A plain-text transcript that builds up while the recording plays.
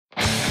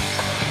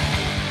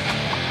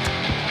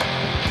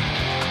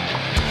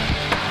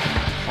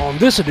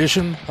this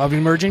edition of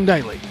Emerging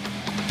Daily.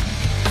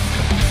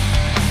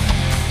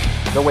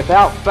 But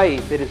without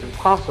faith it is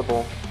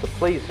impossible to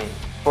please Him.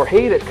 For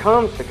he that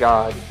comes to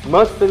God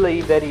must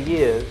believe that He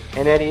is,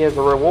 and that He is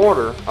a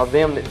rewarder of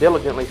them that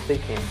diligently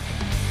seek Him.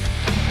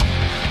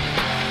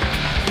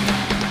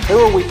 Who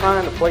are we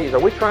trying to please?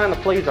 Are we trying to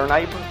please our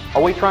neighbor?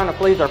 Are we trying to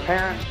please our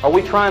parents? Are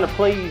we trying to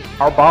please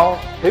our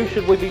boss? Who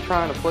should we be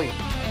trying to please?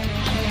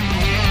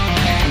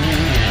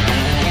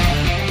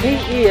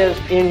 He is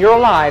in your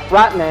life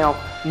right now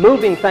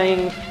moving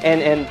things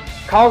and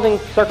causing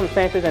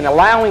circumstances and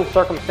allowing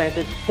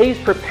circumstances. He's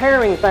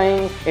preparing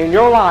things in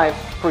your life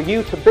for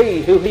you to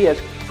be who He has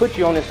put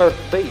you on this earth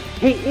to be.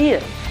 He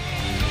is.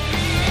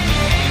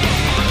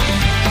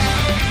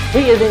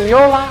 He is in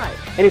your life.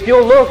 And if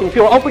you'll look and if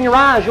you'll open your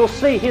eyes, you'll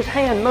see His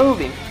hand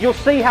moving. You'll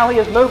see how He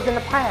has moved in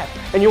the past.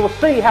 And you will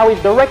see how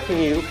He's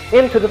directing you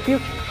into the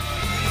future.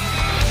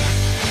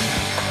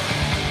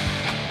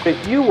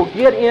 If you will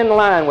get in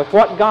line with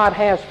what God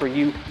has for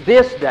you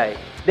this day,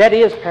 that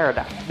is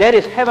paradise. That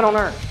is heaven on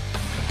earth.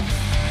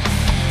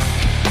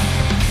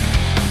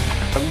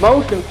 The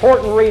most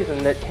important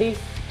reason that He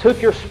took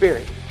your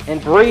spirit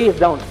and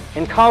breathed on it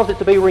and caused it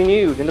to be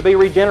renewed and to be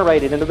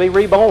regenerated and to be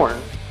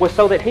reborn was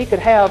so that He could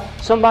have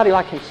somebody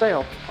like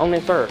Himself on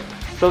this earth,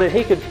 so that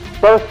He could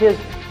birth His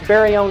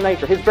very own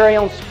nature, His very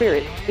own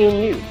spirit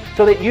in you,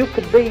 so that you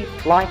could be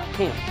like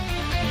Him.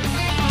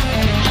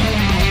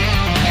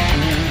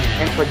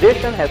 And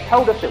tradition has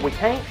told us that we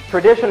can't.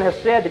 Tradition has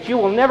said that you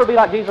will never be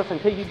like Jesus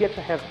until you get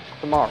to heaven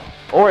tomorrow.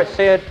 Or it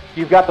said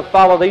you've got to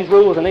follow these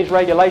rules and these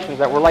regulations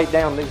that were laid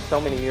down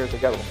so many years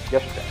ago,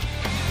 yesterday.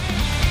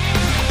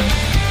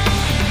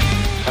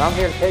 And I'm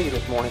here to tell you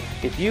this morning,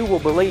 if you will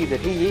believe that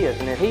He is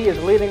and that He is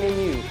living in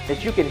you,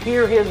 that you can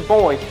hear His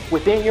voice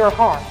within your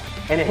heart,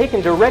 and that He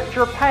can direct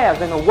your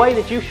paths in the way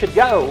that you should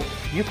go,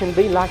 you can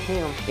be like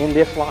Him in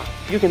this life.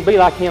 You can be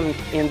like Him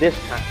in this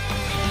time.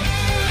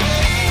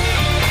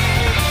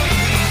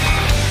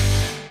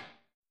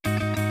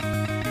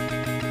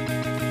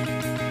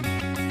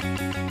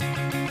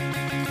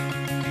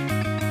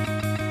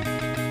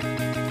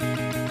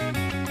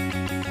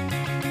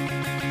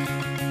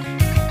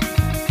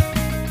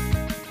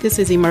 This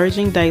is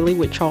Emerging Daily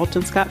with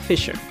Charlton Scott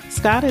Fisher.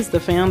 Scott is the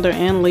founder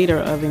and leader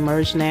of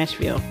Emerge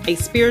Nashville, a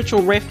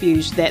spiritual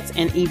refuge that's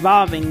an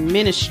evolving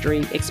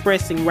ministry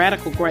expressing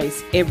radical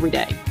grace every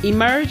day.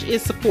 Emerge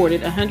is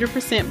supported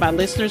 100% by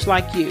listeners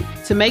like you.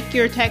 To make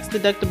your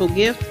tax-deductible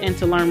gift and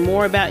to learn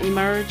more about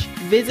Emerge,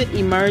 visit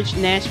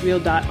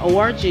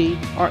emergenashville.org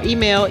or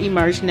email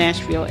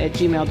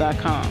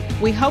emergenashville@gmail.com.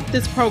 We hope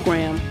this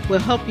program will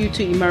help you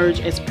to emerge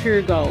as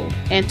pure gold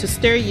and to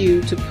stir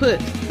you to put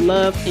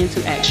love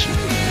into action.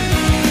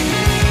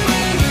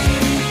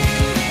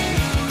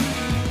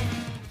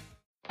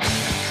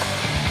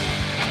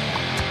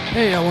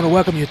 Hey, I want to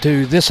welcome you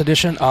to this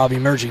edition of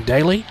Emerging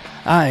Daily.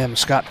 I am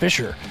Scott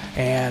Fisher,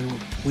 and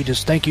we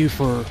just thank you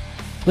for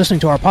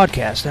listening to our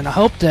podcast. And I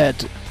hope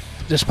that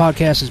this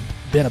podcast has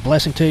been a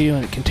blessing to you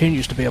and it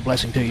continues to be a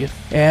blessing to you.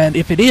 And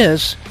if it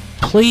is,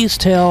 please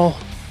tell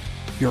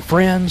your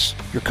friends,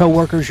 your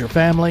coworkers, your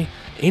family,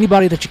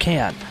 anybody that you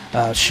can.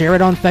 Share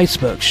it on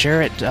Facebook,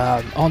 share it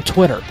on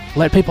Twitter.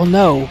 Let people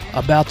know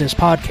about this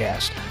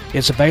podcast.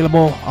 It's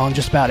available on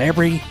just about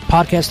every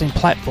podcasting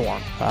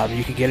platform.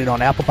 You can get it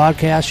on Apple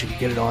Podcasts, you can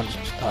get it on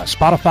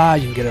Spotify,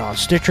 you can get it on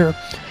Stitcher,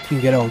 you can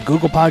get it on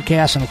Google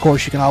Podcasts, and of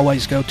course you can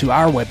always go to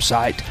our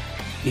website,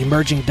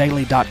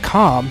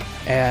 emergingdaily.com,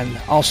 and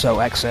also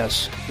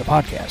access the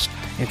podcast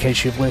in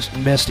case you've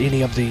missed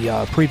any of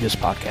the previous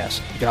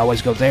podcasts. You can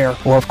always go there,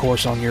 or of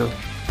course on your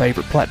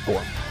favorite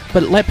platform.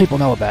 But let people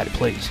know about it,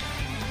 please.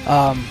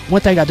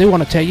 One thing I do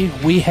want to tell you,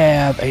 we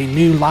have a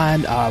new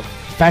line of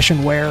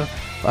fashion wear,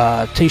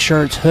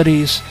 t-shirts,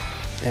 hoodies,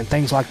 and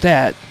things like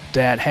that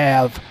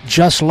have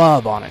Just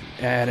Love on it,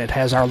 and it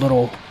has our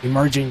little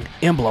emerging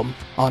emblem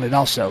on it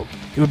also.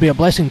 It would be a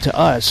blessing to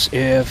us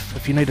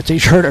if you need a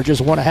t-shirt or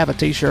just want to have a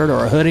t-shirt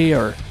or a hoodie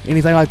or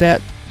anything like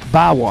that,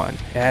 buy one,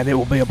 and it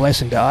will be a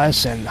blessing to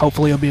us, and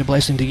hopefully it'll be a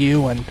blessing to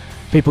you and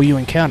people you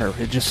encounter.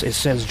 It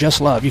says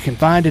Just Love. You can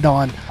find it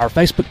on our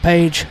Facebook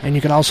page, and you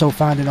can also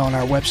find it on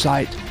our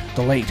website,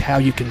 the link how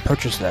you can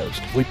purchase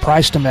those. We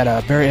priced them at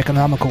a very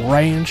economical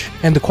range,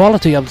 and the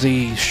quality of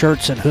the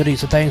shirts and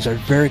hoodies and things are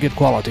very good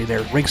quality.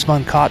 They're ring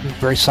spun cotton,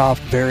 very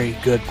soft, very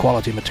good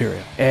quality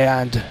material.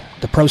 And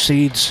the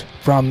proceeds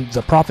from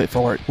the profit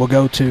for it will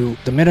go to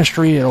the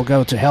ministry. It'll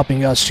go to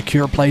helping us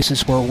secure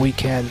places where we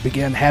can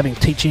begin having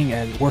teaching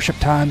and worship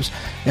times,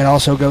 and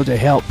also go to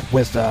help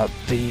with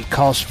the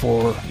cost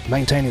for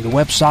maintaining the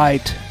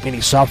website,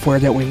 any software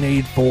that we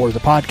need for the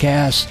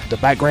podcast, the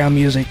background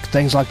music,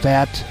 things like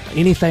that.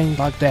 Anything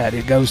like that,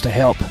 it goes to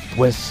help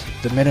with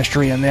the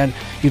ministry. And then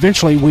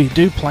eventually we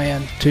do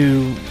plan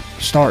to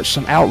start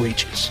some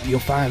outreaches. You'll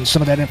find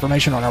some of that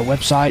information on our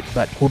website,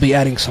 but we'll be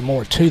adding some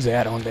more to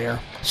that on there.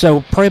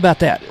 So pray about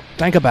that.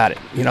 Think about it.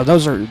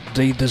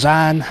 The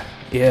design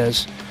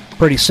is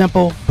pretty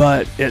simple,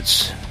 but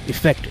it's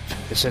effective.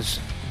 It says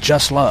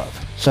Just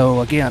Love.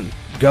 So again,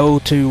 go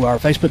to our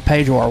Facebook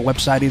page or our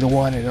website, either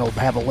one, and it'll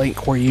have a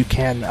link where you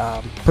can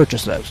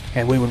purchase those,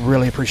 and we would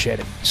really appreciate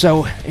it.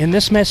 So in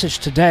this message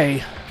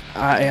today,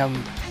 I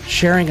am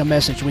sharing a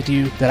message with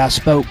you that I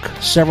spoke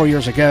several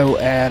years ago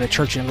at a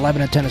church in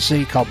Lebanon,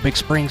 Tennessee called Big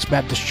Springs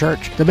Baptist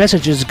Church. The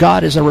message is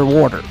God is a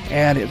rewarder,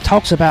 and it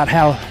talks about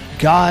how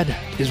God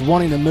is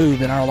wanting to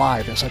move in our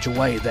life in such a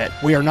way that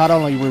we are not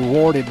only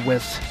rewarded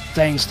with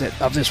things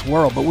that of this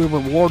world, but we're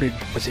rewarded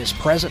with His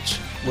presence,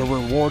 we're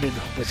rewarded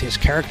with His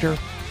character,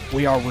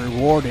 we are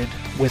rewarded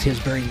with His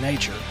very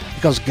nature,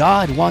 because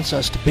God wants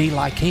us to be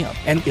like Him,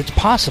 and it's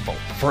possible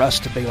for us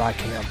to be like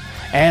Him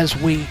as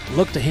we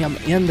look to Him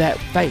in that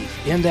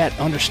faith, in that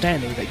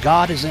understanding that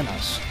God is in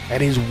us,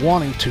 and He's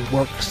wanting to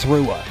work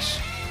through us,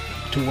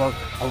 to work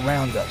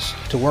around us,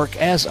 to work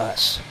as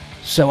us.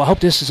 So I hope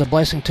this is a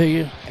blessing to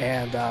you,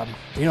 and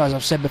as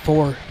I've said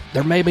before,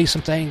 there may be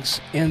some things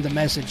in the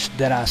message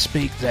that I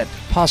speak that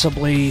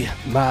possibly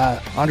my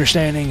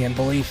understanding and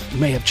belief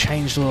may have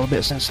changed a little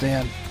bit since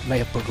then, may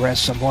have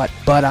progressed somewhat,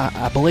 but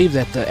I believe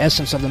that the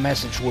essence of the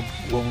message will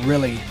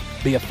really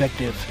be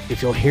effective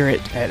if you'll hear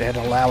it and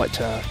allow it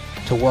to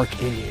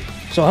work in you.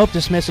 So I hope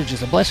this message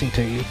is a blessing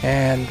to you,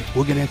 and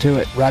we'll get into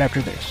it right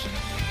after this.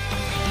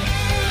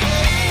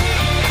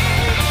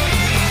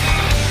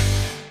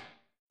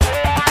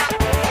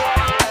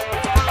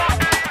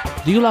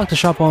 Do you like to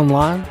shop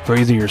online for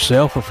either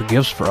yourself or for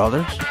gifts for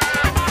others?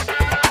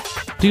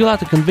 Do you like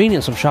the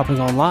convenience of shopping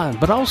online,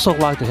 but also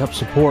like to help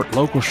support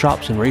local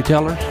shops and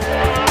retailers?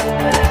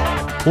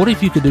 What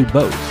if you could do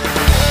both?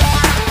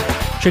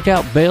 Check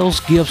out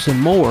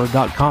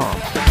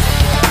BellsGiftsAndMore.com.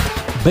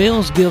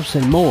 Bell's Gifts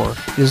and More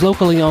is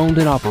locally owned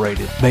and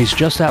operated, based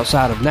just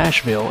outside of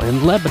Nashville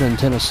in Lebanon,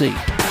 Tennessee.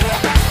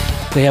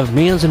 They have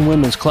men's and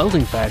women's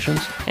clothing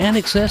fashions and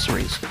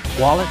accessories,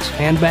 wallets,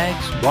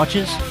 handbags,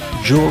 watches,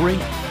 jewelry,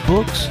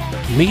 books,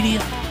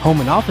 media, home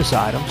and office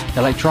items,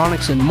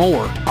 electronics, and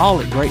more, all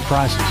at great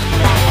prices.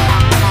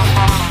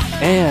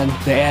 And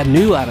they add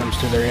new items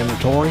to their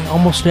inventory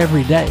almost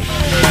every day.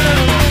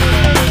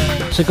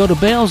 So go to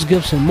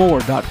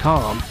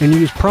BellsGiftsAndMore.com and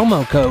use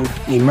promo code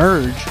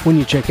EMERGE when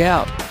you check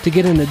out to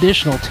get an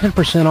additional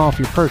 10% off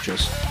your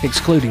purchase,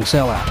 excluding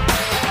sellout.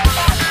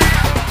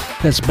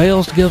 That's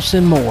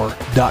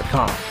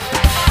BellsGiftsAndMore.com.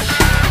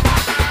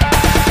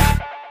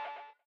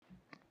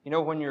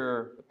 When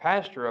you're the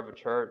pastor of a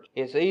church,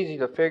 it's easy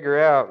to figure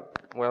out,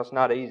 well, it's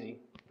not easy,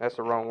 that's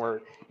the wrong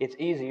word, it's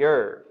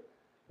easier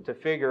to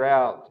figure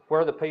out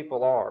where the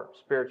people are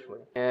spiritually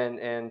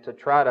and to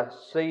try to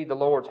see the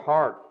Lord's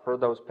heart for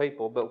those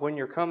people. But when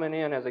you're coming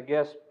in as a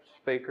guest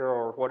speaker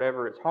or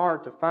whatever, it's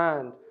hard to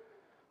find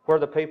where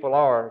the people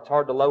are. It's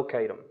hard to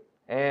locate them.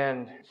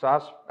 And so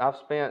I've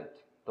spent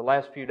the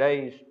last few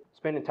days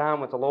spending time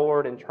with the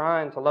Lord and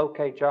trying to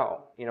locate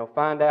y'all.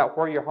 Find out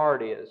where your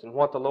heart is and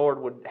what the Lord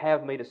would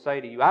have me to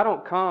say to you. I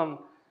don't come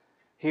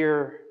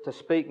here to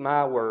speak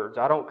my words.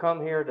 I don't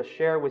come here to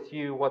share with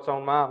you what's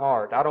on my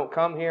heart. I don't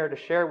come here to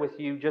share with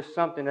you just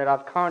something that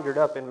I've conjured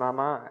up in my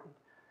mind.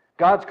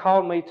 God's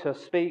called me to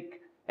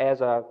speak as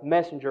a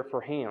messenger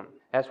for Him.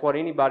 That's what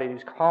anybody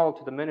who's called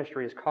to the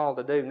ministry is called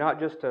to do, not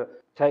just to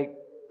take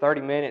 30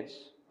 minutes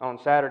on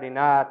Saturday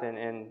night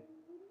and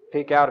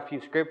pick out a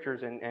few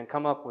scriptures and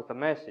come up with a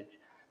message,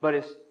 but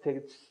it's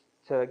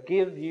to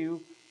give you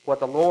what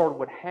the Lord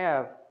would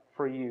have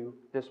for you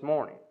this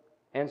morning.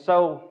 And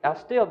so I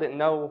still didn't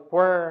know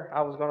where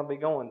I was going to be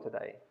going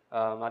today.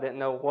 I didn't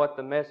know what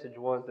the message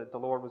was that the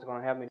Lord was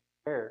going to have me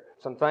share.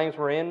 Some things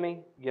were in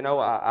me.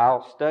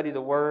 I'll study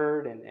the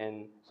Word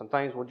and some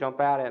things will jump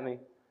out at me.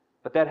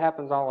 But that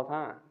happens all the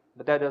time.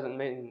 But that doesn't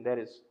mean that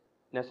it's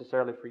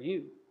necessarily for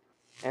you.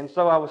 And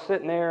so I was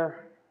sitting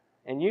there,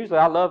 and usually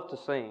I love to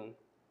sing.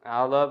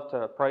 I love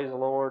to praise the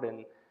Lord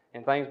and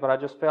things, but I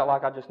just felt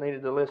like I just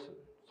needed to listen.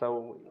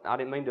 So I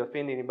didn't mean to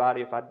offend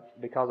anybody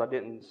because I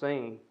didn't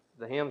sing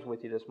the hymns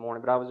with you this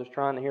morning, but I was just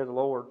trying to hear the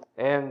Lord.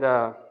 And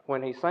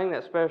when he sang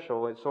that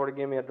special, it sort of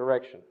gave me a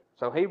direction.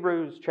 So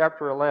Hebrews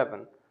chapter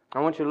 11, I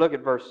want you to look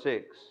at verse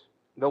 6.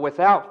 But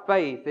without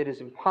faith it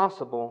is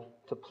impossible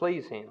to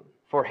please Him.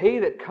 For he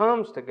that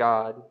comes to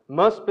God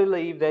must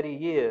believe that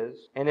He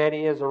is, and that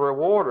He is a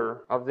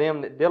rewarder of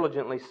them that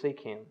diligently seek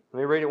Him. Let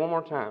me read it one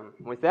more time.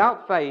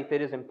 Without faith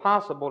it is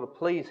impossible to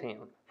please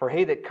Him. For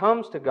he that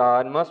comes to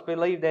God must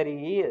believe that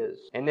He is,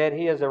 and that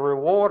He is a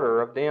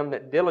rewarder of them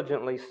that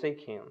diligently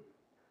seek Him.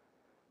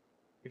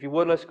 If you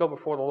would, let's go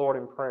before the Lord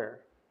in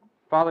prayer.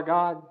 Father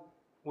God,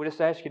 we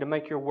just ask You to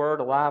make Your Word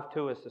alive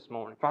to us this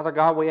morning. Father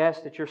God, we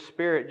ask that Your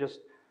Spirit just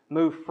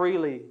move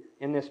freely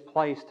in this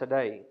place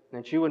today.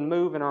 That You would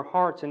move in our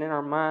hearts and in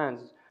our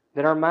minds.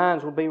 That our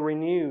minds will be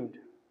renewed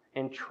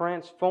and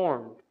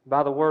transformed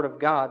by the Word of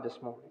God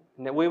this morning.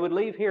 And that we would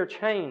leave here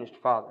changed,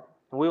 Father.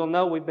 And we will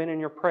know we've been in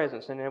Your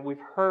presence and that we've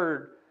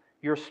heard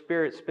Your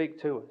Spirit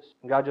speak to us.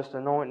 And God, just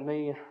anoint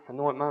me,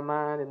 anoint my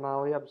mind and my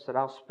lips that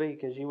I'll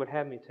speak as You would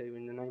have me to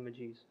in the name of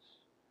Jesus.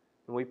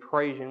 And we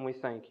praise You and we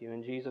thank You.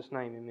 In Jesus'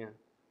 name, amen.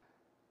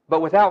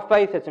 But without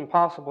faith, it's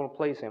impossible to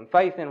please Him.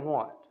 Faith in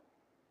what?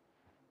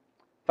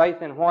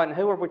 Faith in what? And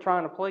who are we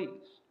trying to please?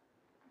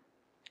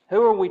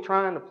 Who are we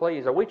trying to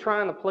please? Are we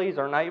trying to please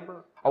our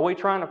neighbor? Are we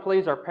trying to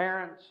please our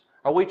parents?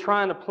 Are we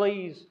trying to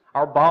please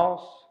our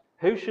boss?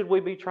 Who should we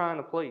be trying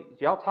to please?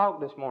 Y'all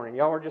talk this morning.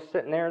 Y'all are just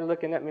sitting there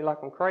looking at me like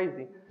I'm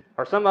crazy.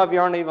 Or some of you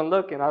aren't even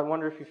looking. I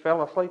wonder if you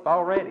fell asleep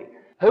already.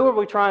 Who are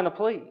we trying to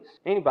please?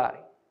 Anybody?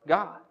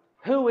 God.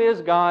 Who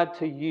is God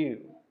to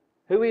you?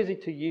 Who is He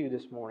to you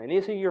this morning?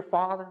 Is He your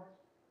Father?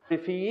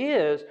 If He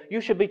is, you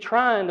should be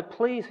trying to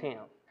please Him.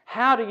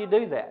 How do you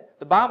do that?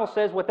 The Bible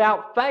says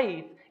without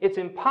faith, it's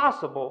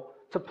impossible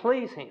to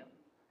please Him.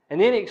 And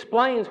then He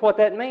explains what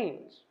that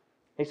means.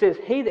 He says,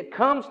 he that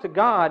comes to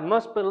God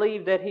must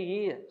believe that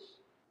He is.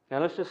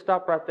 Now let's just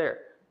stop right there.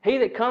 He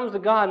that comes to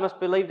God must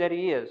believe that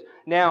He is.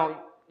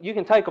 Now, you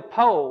can take a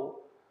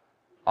poll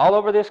all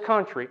over this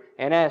country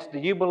and ask, do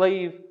you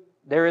believe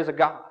there is a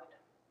God?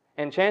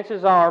 And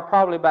chances are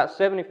probably about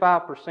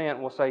 75%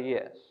 will say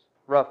yes,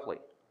 roughly.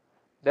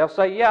 They'll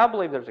say, yeah, I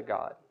believe there's a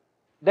God.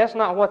 That's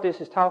not what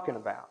this is talking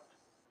about.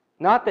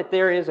 Not that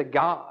there is a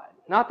God.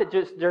 Not that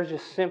there's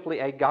just simply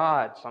a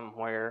God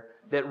somewhere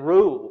that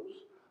rules.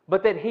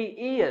 But that He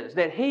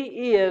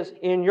is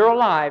in your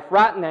life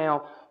right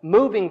now,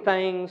 moving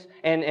things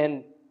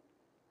and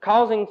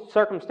causing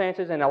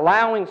circumstances and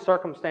allowing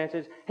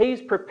circumstances.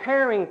 He's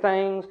preparing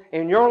things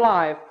in your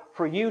life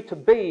for you to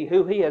be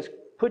who He has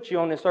put you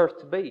on this earth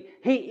to be.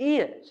 He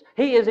is.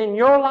 He is in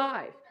your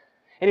life.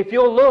 And if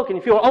you'll look and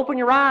if you'll open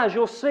your eyes,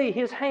 you'll see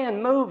His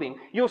hand moving.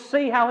 You'll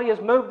see how He has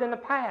moved in the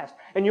past.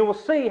 And you will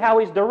see how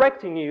He's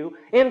directing you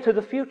into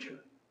the future.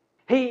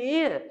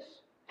 He is.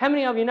 How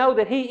many of you know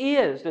that He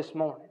is this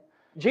morning?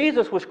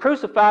 Jesus was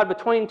crucified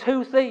between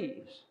two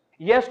thieves,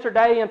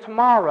 yesterday and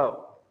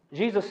tomorrow.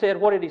 Jesus said,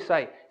 what did He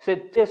say? He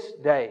said, this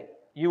day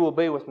you will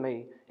be with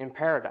me in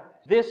paradise.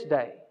 This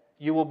day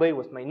you will be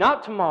with me.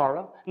 Not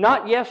tomorrow,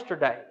 not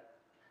yesterday.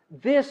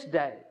 This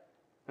day.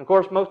 And of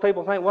course, most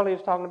people think, well, He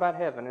was talking about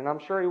heaven, and I'm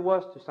sure He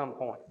was to some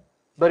point.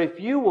 But if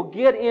you will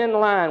get in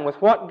line with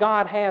what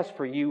God has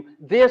for you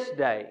this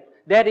day,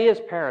 that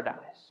is paradise.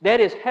 That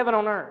is heaven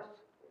on earth.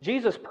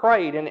 Jesus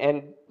prayed, and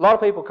a lot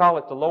of people call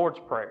it the Lord's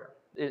Prayer.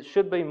 It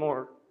should be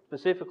more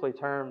specifically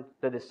termed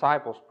the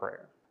disciples'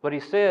 prayer. But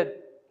He said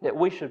that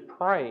we should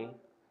pray,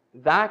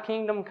 Thy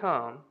kingdom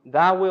come,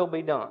 Thy will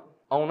be done,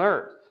 on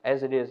earth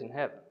as it is in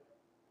heaven.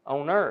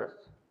 On earth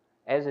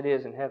as it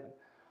is in heaven.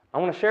 I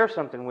want to share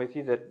something with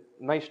you that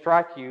may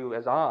strike you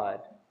as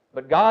odd,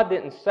 but God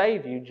didn't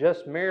save you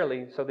just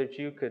merely so that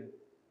you could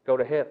go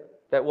to heaven.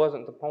 That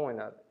wasn't the point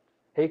of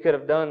it. He could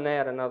have done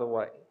that another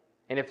way.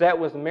 And if that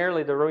was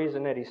merely the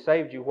reason that He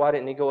saved you, why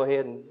didn't He go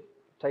ahead and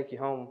take you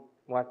home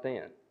right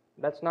then?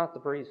 That's not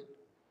the reason.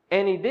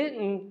 And He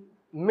didn't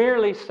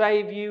merely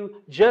save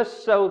you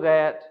just so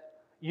that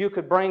you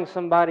could bring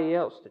somebody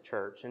else to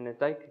church and that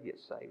they could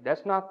get saved.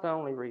 That's not the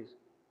only reason.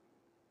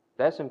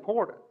 That's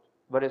important,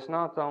 but it's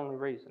not the only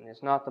reason.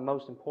 It's not the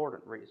most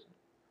important reason.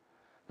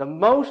 The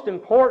most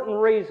important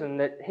reason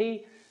that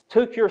He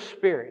took your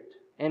spirit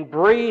and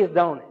breathed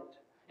on it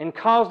and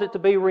caused it to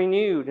be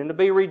renewed and to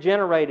be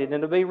regenerated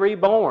and to be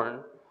reborn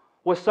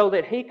was so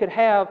that He could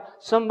have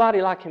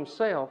somebody like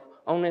Himself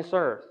on this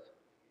earth.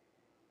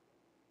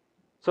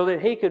 So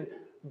that He could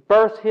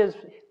birth His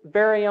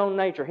very own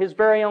nature, His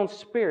very own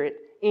Spirit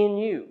in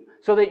you.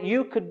 So that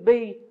you could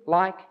be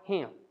like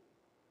Him.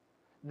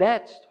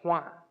 That's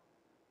why.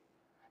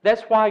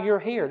 That's why you're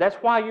here. That's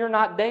why you're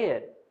not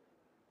dead.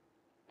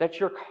 That's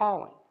your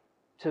calling,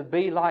 to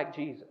be like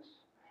Jesus.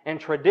 And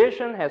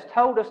tradition has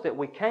told us that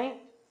we can't.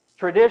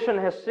 Tradition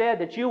has said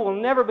that you will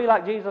never be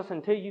like Jesus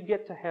until you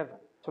get to heaven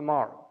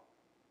tomorrow.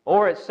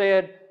 Or it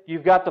said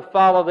you've got to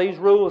follow these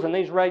rules and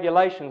these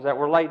regulations that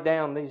were laid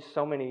down these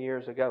so many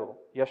years ago,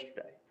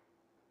 yesterday.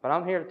 But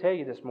I'm here to tell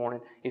you this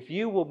morning, if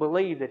you will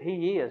believe that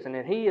He is and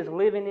that He is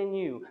living in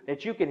you,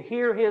 that you can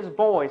hear His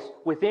voice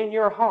within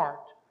your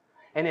heart,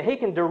 and that He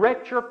can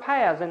direct your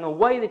paths in the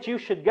way that you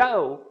should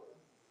go,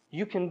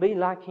 you can be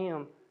like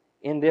Him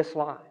in this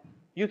life.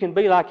 You can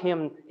be like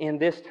Him in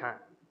this time.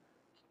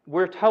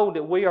 We're told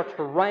that we are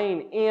to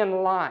reign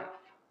in life.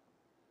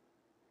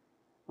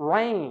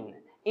 Reign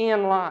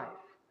in life.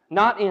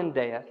 Not in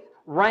death.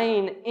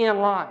 Reign in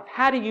life.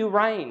 How do you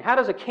reign? How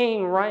does a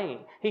king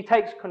reign? He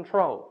takes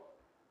control.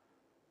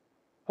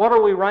 What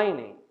are we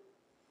reigning?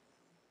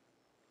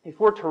 If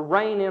we're to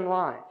reign in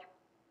life,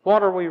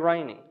 what are we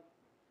reigning?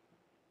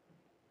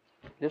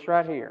 This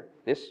right here.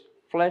 This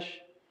flesh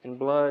and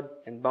blood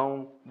and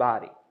bone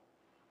body.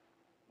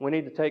 We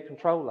need to take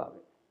control of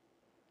it.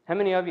 How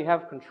many of you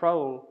have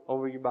control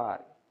over your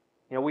body?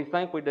 You know, we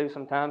think we do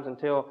sometimes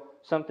until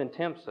something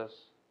tempts us.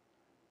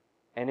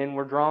 And then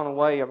we're drawn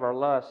away of our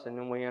lusts and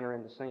then we enter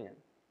into sin,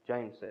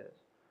 James says.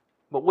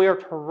 But we are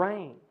to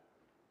reign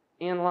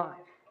in life.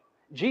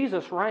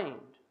 Jesus reigned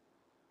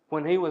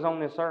when He was on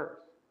this earth.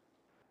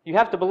 You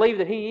have to believe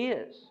that He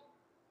is.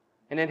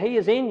 And that He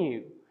is in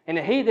you. And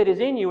that He that is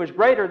in you is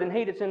greater than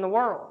he that's in the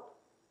world.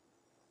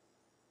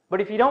 But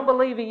if you don't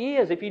believe He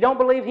is, if you don't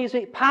believe He's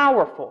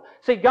powerful,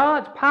 see,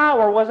 God's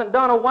power wasn't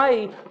done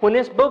away when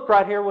this book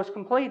right here was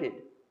completed.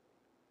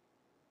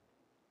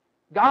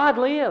 God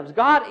lives.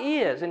 God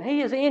is. And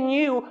He is in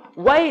you,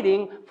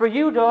 waiting for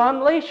you to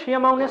unleash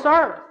Him on this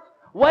earth.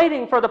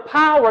 Waiting for the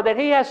power that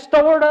He has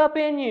stored up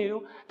in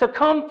you to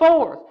come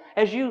forth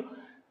as you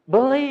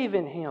believe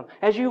in Him,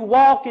 as you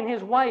walk in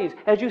His ways,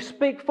 as you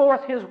speak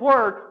forth His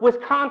Word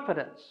with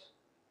confidence,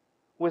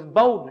 with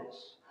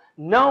boldness,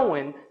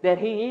 knowing that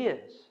He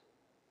is.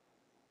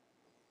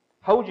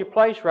 Hold your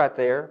place right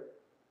there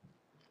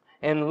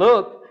and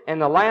look in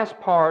the last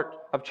part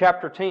of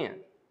chapter 10,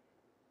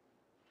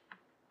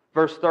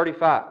 verse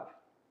 35.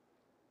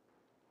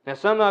 Now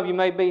some of you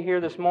may be here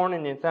this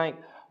morning and think,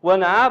 well,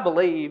 now I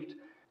believed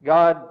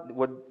God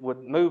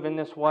would move in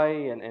this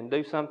way and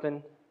do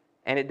something,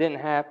 and it didn't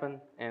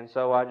happen, and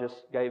so I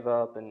just gave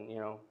up and,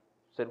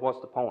 said, what's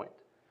the point?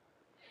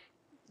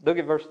 Look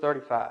at verse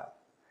 35. It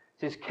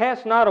says,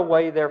 cast not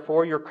away,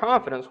 therefore, your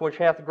confidence, which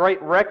hath great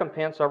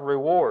recompense of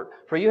reward.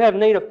 For you have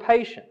need of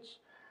patience,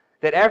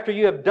 that after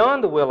you have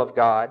done the will of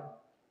God,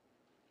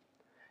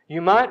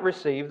 you might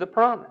receive the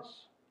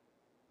promise.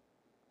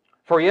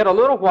 For yet a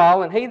little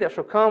while, and He that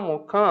shall come will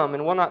come,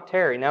 and will not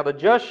tarry. Now the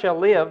just shall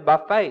live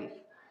by faith.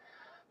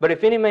 But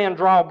if any man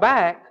draw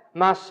back,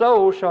 my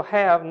soul shall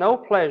have no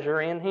pleasure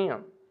in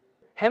him.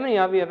 How many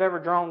of you have ever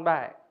drawn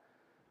back?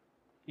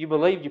 You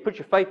believed, you put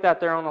your faith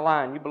out there on the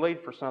line, you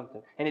believed for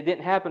something, and it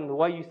didn't happen the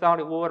way you thought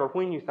it would or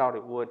when you thought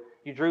it would.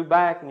 You drew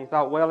back and you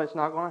thought, well, it's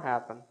not going to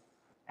happen.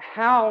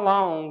 How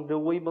long do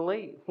we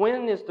believe?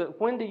 When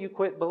do you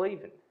quit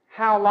believing?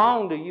 How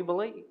long do you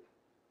believe?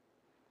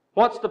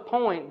 What's the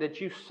point that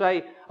you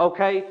say,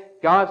 okay,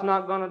 God's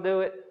not going to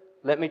do it,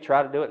 let me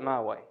try to do it my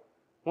way?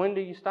 When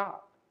do you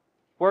stop?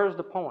 Where's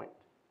the point?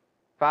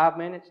 5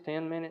 minutes,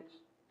 10 minutes,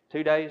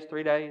 2 days,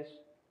 3 days,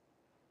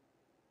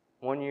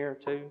 1 year,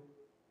 2?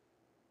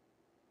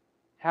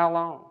 How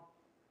long?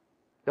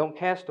 Don't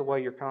cast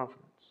away your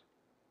confidence.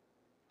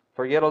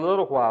 For yet a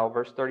little while,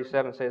 verse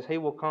 37 says, He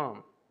will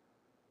come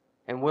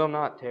and will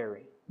not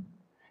tarry.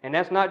 And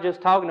that's not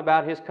just talking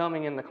about His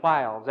coming in the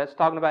clouds. That's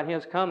talking about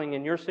His coming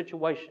in your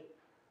situation,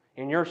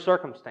 in your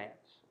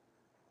circumstance.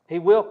 He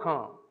will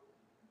come.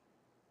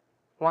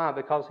 Why?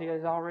 Because He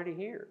is already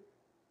here.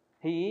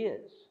 He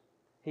is.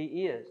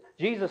 He is.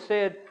 Jesus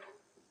said,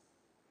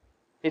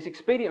 it's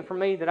expedient for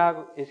me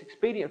it's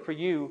expedient for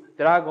you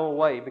that I go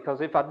away,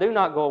 because if I do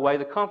not go away,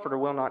 the Comforter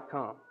will not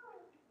come.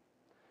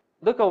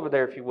 Look over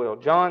there, if you will.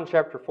 John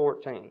chapter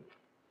 14.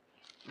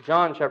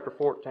 John chapter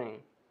 14.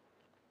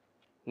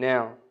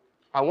 Now,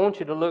 I want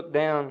you to look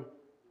down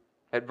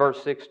at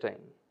verse 16.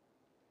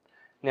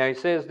 Now, He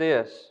says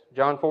this,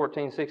 John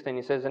 14:16.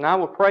 He says, and I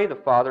will pray the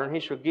Father, and He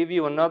shall give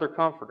you another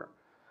Comforter.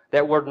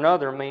 That word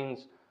another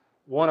means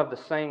one of the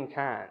same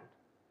kind.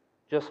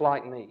 Just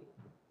like me,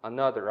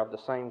 another of the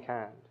same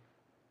kind.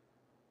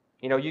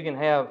 You can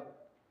have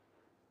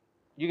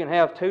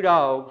 2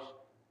 dogs.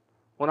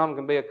 One of them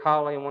can be a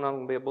collie and one of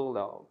them can be a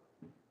bulldog.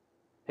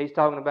 He's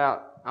talking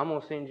about, I'm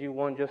going to send you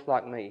one just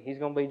like me. He's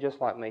going to be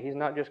just like me. He's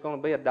not just going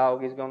to be a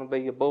dog. He's going to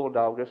be a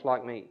bulldog just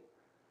like me.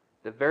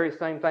 The very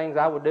same things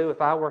I would do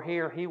if I were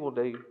here, He will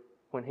do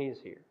when He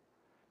is here.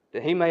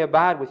 That He may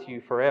abide with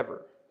you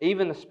forever.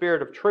 Even the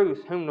Spirit of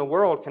truth, whom the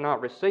world cannot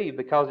receive,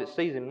 because it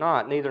sees Him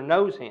not, neither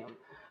knows Him.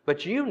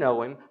 But you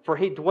know Him, for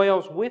He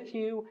dwells with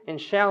you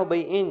and shall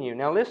be in you.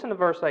 Now listen to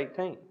verse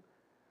 18.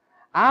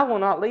 I will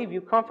not leave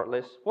you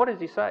comfortless. What does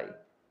He say?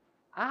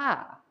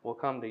 I will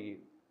come to you.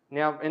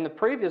 Now in the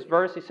previous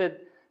verse He said,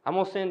 I'm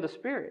going to send the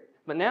Spirit.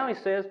 But now He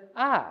says,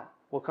 I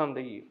will come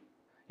to you.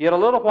 Yet a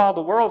little while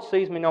the world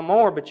sees me no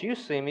more, but you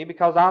see me,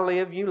 because I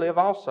live, you live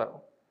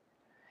also.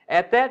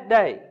 At that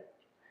day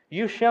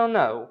you shall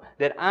know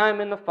that I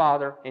am in the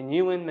Father, and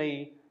you in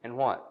me, and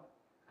what?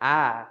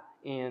 I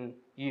in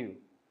you.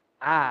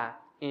 I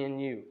in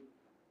you.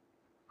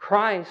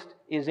 Christ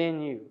is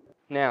in you.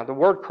 Now, the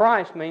word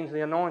Christ means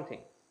the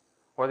anointing,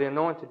 or the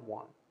anointed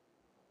one,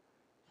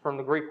 from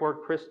the Greek word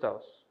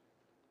Christos.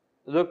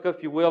 Look,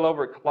 if you will,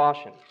 over at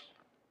Colossians.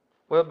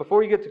 Well,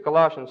 before you get to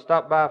Colossians,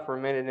 stop by for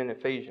a minute in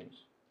Ephesians,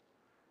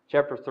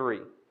 chapter 3.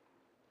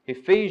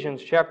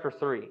 Ephesians chapter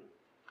 3.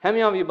 How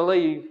many of you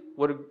believe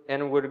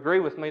and would agree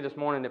with me this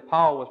morning that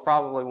Paul was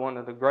probably one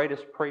of the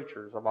greatest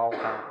preachers of all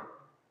time?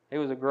 He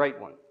was a great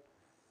one.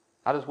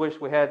 I just wish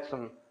we had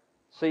some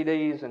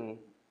CDs and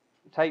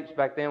tapes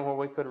back then where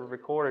we could have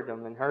recorded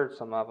them and heard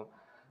some of them.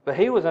 But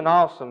he was an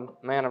awesome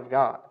man of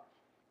God.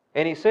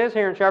 And he says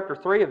here in chapter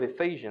 3 of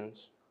Ephesians,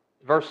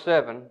 verse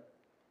 7,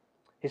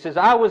 he says,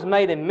 I was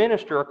made a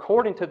minister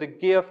according to the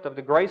gift of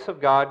the grace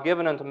of God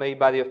given unto me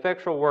by the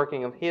effectual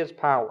working of His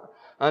power.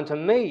 Unto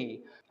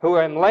me, who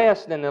am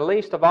less than the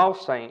least of all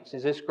saints,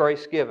 is this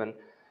grace given,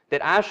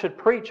 that I should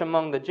preach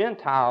among the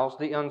Gentiles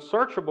the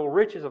unsearchable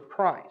riches of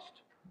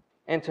Christ,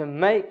 and to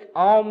make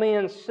all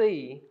men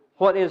see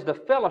what is the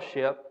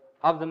fellowship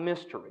of the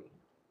mystery.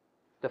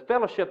 The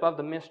fellowship of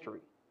the mystery.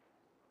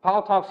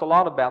 Paul talks a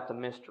lot about the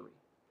mystery.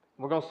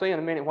 We're going to see in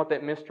a minute what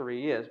that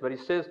mystery is. But he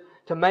says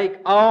to make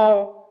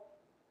all,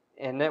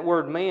 and that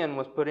word men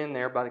was put in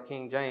there by the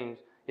King James.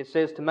 It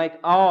says to make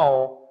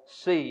all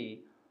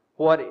see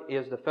what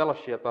is the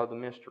fellowship of the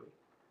mystery,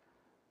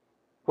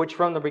 which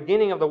from the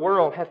beginning of the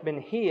world hath been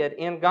hid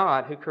in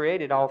God, who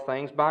created all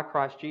things by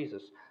Christ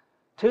Jesus,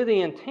 to the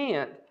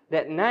intent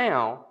that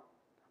now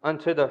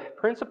unto the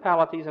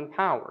principalities and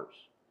powers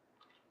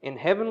in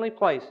heavenly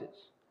places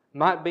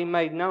might be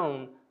made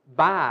known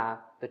by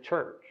the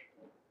church.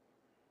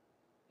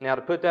 Now,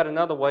 to put that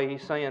another way,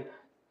 he's saying,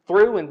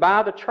 through and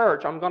by the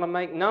church, I'm going to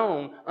make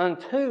known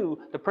unto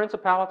the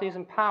principalities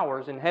and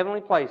powers in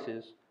heavenly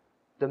places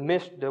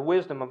the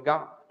wisdom of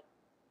God,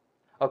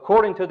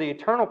 according to the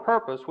eternal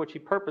purpose which He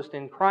purposed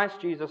in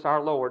Christ Jesus our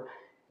Lord.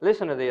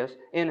 Listen to this.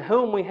 In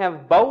whom we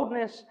have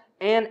boldness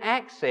and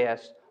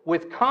access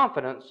with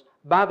confidence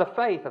by the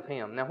faith of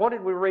Him. Now, what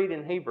did we read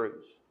in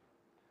Hebrews?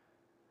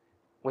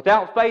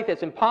 Without faith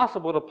it's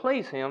impossible to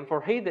please Him,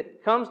 for he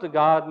that comes to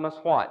God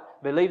must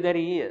what? Believe that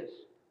He is.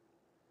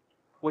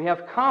 We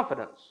have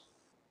confidence.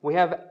 We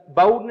have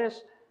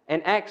boldness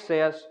and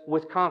access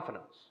with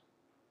confidence.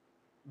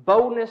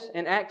 Boldness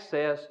and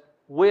access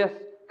with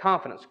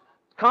confidence.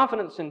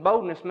 Confidence and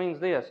boldness means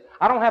this.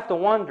 I don't have to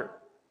wonder.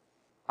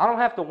 I don't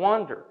have to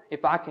wonder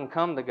if I can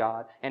come to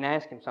God and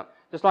ask Him something.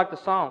 Just like the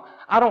song,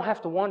 I don't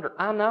have to wonder.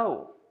 I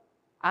know.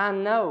 I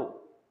know.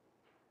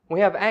 We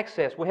have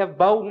access. We have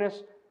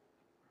boldness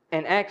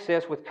and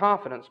access with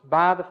confidence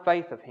by the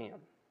faith of Him.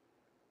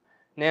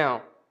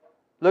 Now,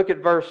 look at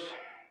verse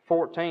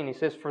 14. He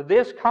says, for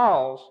this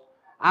cause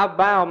I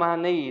bow my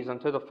knees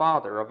unto the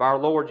Father of our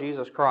Lord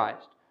Jesus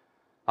Christ,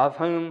 of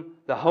whom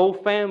the whole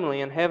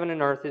family in heaven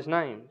and earth is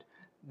named,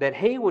 that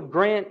He would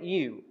grant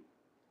you,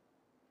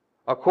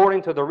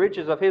 according to the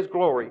riches of His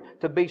glory,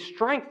 to be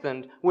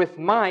strengthened with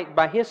might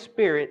by His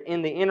Spirit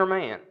in the inner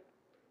man,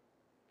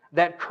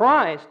 that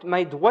Christ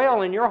may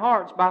dwell in your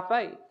hearts by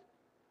faith,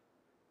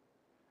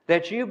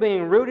 that you,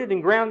 being rooted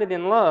and grounded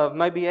in love,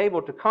 may be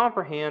able to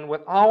comprehend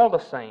with all the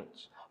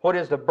saints what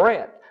is the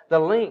breadth, the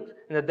length,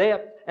 and the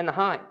depth, and the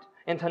height,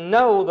 and to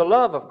know the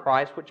love of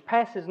Christ which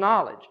passes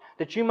knowledge,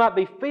 that you might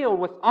be filled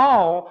with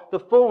all the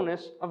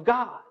fullness of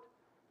God.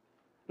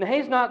 Now,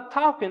 He's not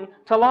talking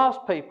to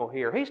lost people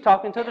here. He's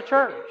talking to the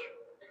church.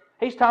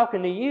 He's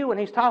talking to you and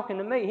He's talking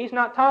to me. He's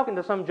not talking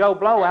to some Joe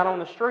Blow out on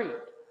the street.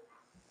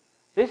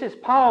 This is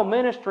Paul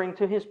ministering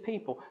to his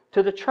people,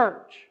 to the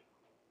church.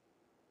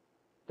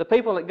 The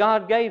people that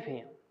God gave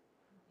him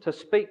to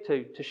speak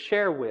to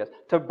share with,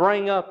 to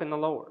bring up in the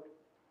Lord.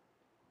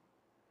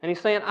 And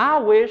he's saying, I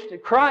wish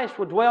that Christ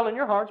would dwell in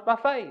your hearts by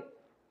faith.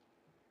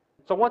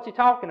 So what's he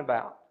talking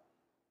about?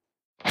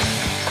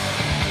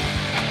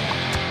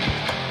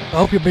 I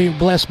hope you're being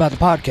blessed by the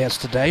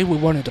podcast today. We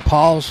wanted to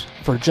pause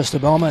for just a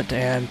moment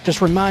and just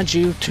remind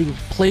you to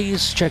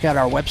please check out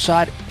our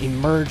website,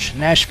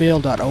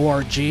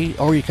 emergenashville.org,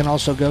 or you can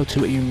also go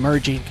to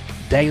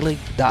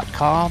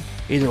emergingdaily.com.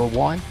 Either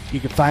one. You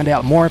can find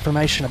out more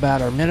information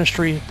about our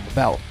ministry,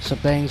 about some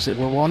things that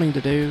we're wanting to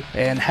do,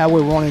 and how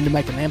we're wanting to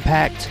make an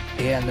impact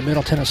in the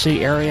Middle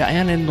Tennessee area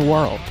and in the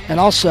world. And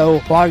also,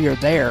 while you're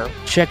there,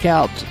 check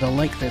out the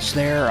link that's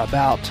there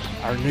about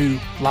our new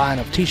line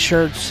of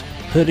t-shirts,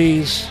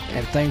 hoodies,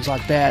 and things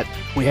like that.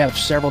 We have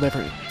several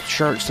different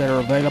shirts that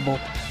are available.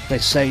 They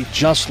say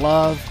Just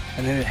Love,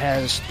 and then it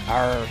has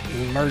our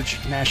Emerge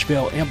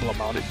Nashville emblem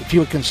on it. If you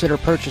would consider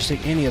purchasing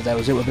any of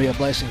those, it would be a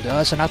blessing to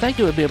us, and I think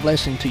it would be a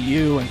blessing to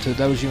you and to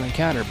those you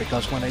encounter,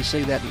 because when they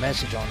see that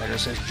message on there that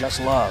says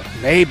Just Love,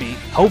 maybe,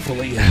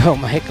 hopefully, it'll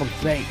make them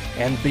think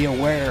and be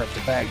aware of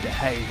the fact that,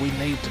 hey, we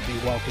need to be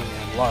walking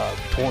in love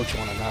towards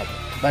one another.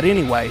 But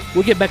anyway,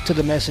 we'll get back to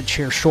the message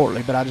here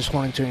shortly, but I just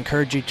wanted to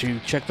encourage you to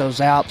check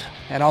those out.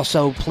 And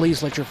also,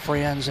 please let your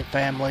friends and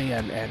family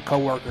and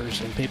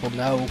co-workers and people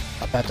know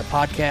about the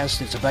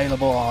podcast. It's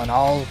available on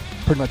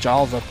pretty much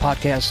all the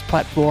podcast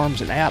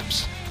platforms and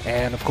apps.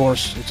 And, of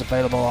course, it's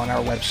available on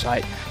our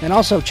website. And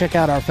also, check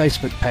out our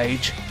Facebook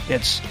page.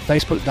 It's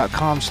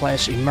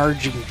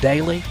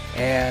facebook.com/emergingdaily.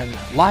 And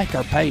like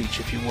our page,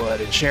 if you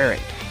would, and share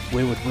it.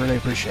 We would really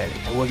appreciate it.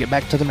 And we'll get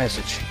back to the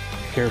message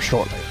here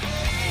shortly.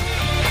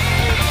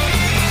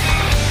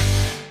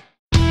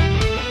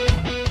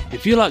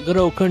 If you like good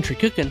old country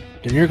cooking,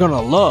 then you're going to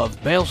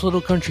love Bell's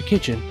Little Country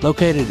Kitchen,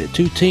 located at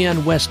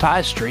 210 West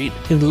High Street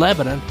in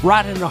Lebanon,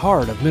 right in the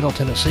heart of Middle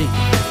Tennessee.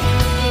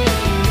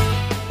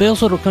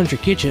 Bell's Little Country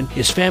Kitchen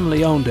is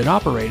family owned and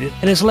operated,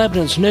 and is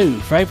Lebanon's new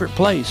favorite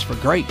place for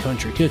great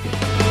country cooking.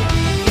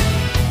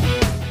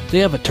 They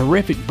have a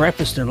terrific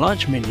breakfast and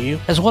lunch menu,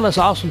 as well as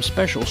awesome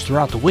specials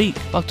throughout the week,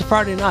 like the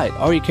Friday night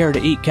all you care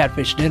to eat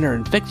catfish dinner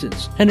and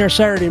fixins, and their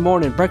Saturday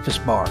morning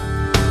breakfast bar.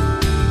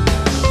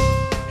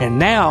 And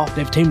now,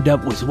 they've teamed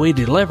up with We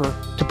Deliver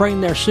to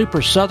bring their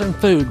super southern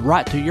food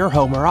right to your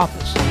home or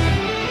office.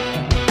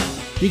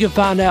 You can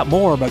find out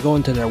more by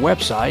going to their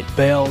website,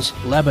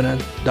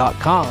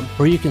 bellslebanon.com,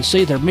 where you can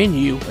see their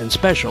menu and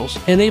specials,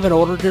 and even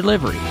order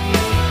delivery.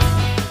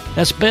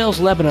 That's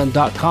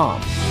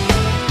bellslebanon.com,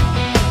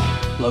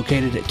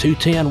 located at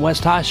 210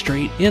 West High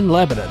Street in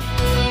Lebanon.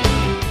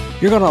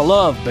 You're going to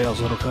love Bell's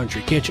Little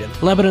Country Kitchen,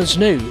 Lebanon's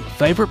new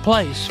favorite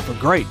place for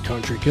great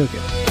country cooking.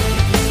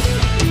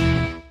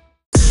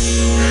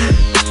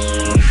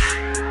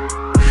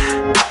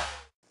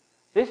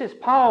 This is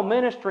Paul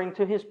ministering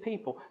to his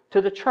people,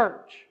 to the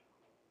church.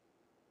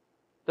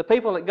 The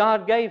people that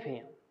God gave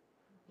him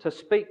to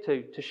speak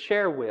to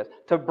share with,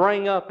 to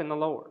bring up in the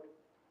Lord.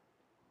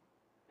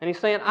 And he's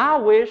saying, I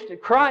wish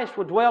that Christ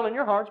would dwell in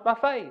your hearts by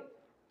faith.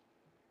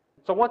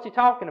 So what's he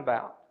talking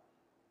about?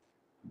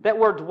 That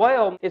word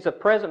dwell is a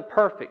present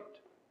perfect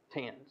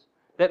tense.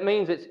 That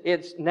means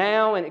it's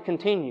now and it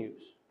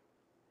continues.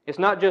 It's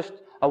not just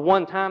a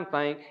one-time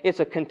thing, it's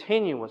a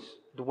continuous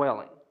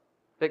dwelling.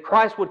 That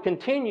Christ would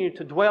continue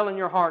to dwell in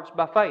your hearts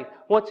by faith.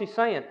 What's he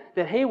saying?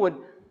 That He would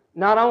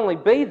not only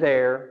be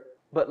there,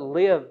 but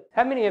live.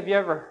 How many of you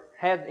ever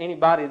had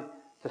anybody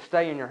to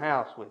stay in your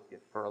house with you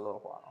for a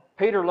little while?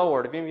 Peter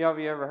Lord, have any of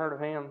you ever heard of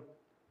him?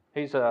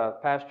 He's a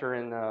pastor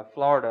in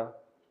Florida,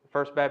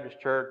 First Baptist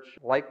Church,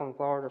 Lakeland,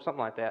 Florida, or something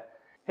like that.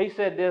 He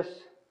said this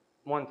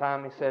one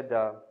time. He said,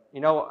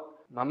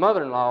 my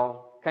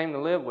mother-in-law came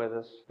to live with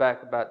us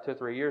back about 2 or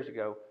 3 years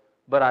ago,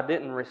 but I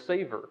didn't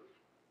receive her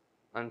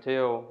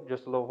until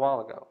just a little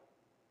while ago.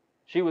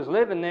 She was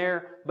living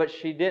there, but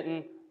she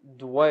didn't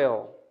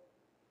dwell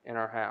in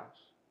our house.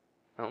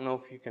 I don't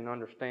know if you can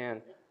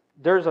understand.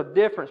 There's a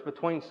difference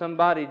between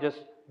somebody just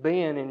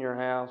being in your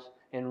house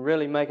and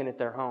really making it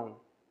their home.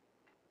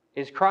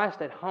 Is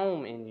Christ at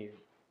home in you?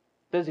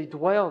 Does He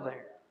dwell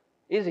there?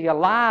 Is He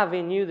alive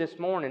in you this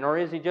morning? Or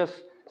is He just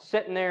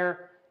sitting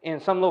there in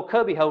some little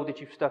cubby hole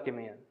that you've stuck Him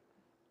in?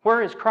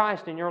 Where is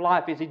Christ in your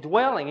life? Is He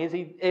dwelling? Is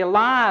He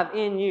alive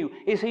in you?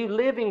 Is He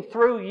living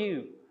through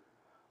you?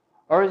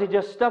 Or is He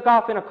just stuck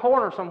off in a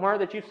corner somewhere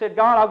that you've said,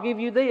 God, I'll give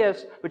you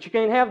this, but you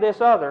can't have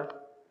this other.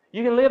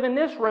 You can live in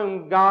this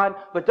room, God,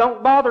 but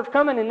don't bother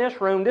coming in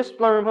this room. This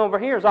room over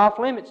here is off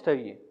limits to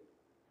you.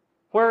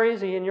 Where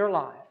is He in your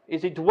life?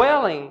 Is He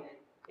dwelling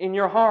in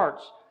your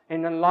hearts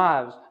and in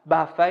lives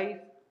by faith?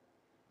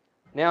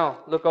 Now,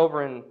 look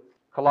over in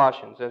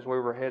Colossians as we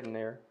were heading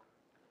there.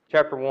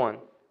 Chapter 1.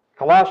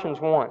 Colossians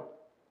 1.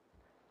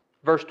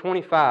 Verse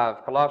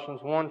 25.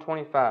 Colossians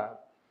 1:25. It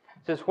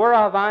says,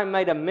 Whereof I am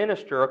made a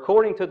minister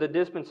according to the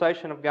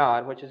dispensation of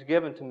God, which is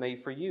given to me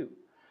for you,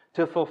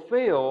 to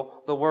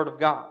fulfill the Word of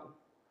God,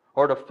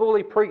 or to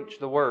fully preach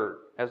the Word,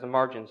 as the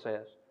margin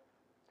says.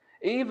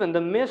 Even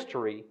the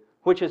mystery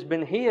which has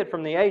been hid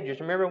from the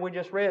ages. Remember, we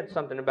just read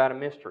something about a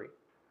mystery.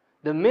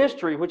 The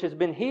mystery which has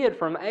been hid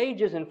from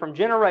ages and from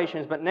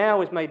generations, but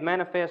now is made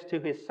manifest to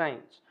His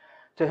saints,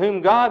 to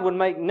whom God would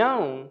make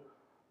known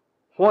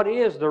what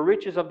is the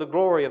riches of the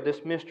glory of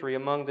this mystery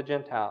among the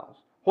Gentiles.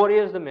 What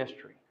is the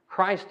mystery?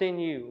 Christ in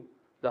you,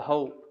 the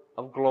hope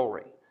of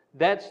glory.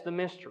 That's the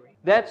mystery.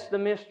 That's the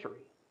mystery.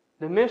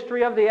 The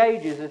mystery of the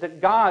ages is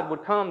that God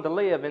would come to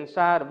live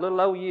inside of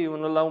little old you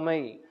and little old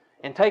me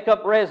and take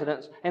up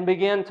residence and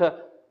begin to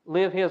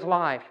live His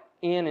life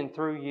in and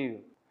through you.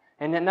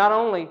 And that not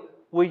only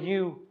will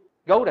you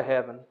go to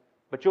heaven,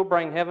 but you'll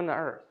bring heaven to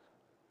earth.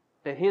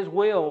 That His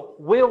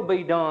will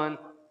be done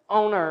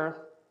on earth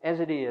as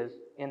it is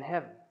in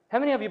heaven. How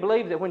many of you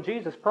believe that when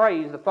Jesus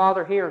prays, the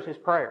Father hears His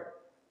prayer?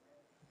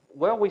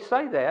 Well, we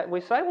say that.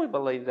 We say we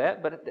believe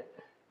that, but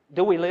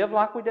do we live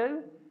like we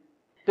do?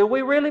 Do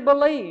we really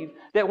believe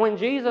that when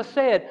Jesus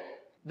said,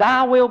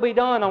 Thy will be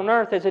done on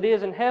earth as it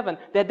is in heaven,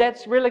 that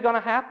that's really going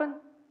to happen?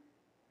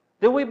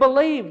 Do we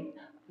believe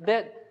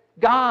that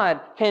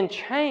God can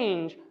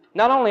change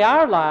not only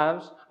our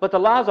lives, but the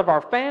lives of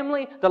our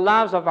family, the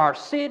lives of our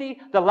city,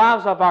 the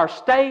lives of our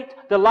state,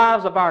 the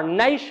lives of our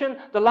nation,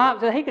 the lives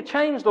that He could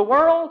change the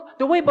world?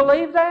 Do we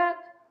believe that?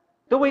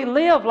 Do we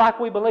live like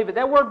we believe it?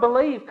 That word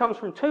believe comes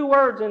from two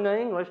words in the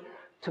English,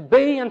 to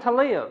be and to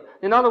live.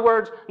 In other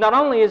words, not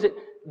only is it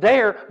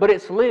there, but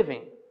it's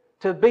living.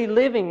 To be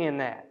living in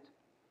that.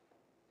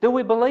 Do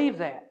we believe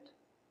that?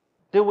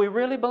 Do we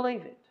really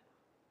believe it?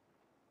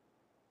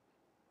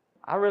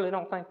 I really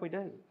don't think we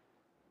do.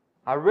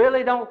 I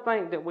really don't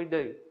think that we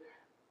do.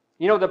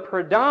 You know, the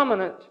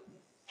predominant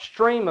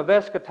stream of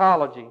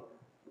eschatology,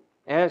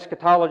 and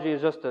eschatology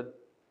is just a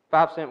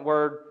 5-cent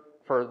word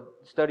for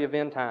study of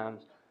end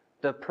times.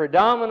 The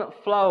predominant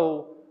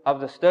flow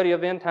of the study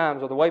of end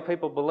times, or the way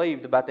people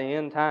believed about the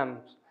end times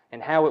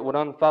and how it would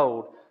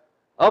unfold,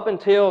 up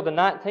until the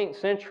 19th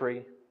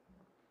century,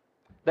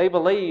 they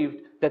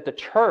believed that the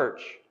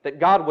church, that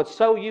God would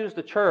so use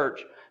the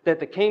church that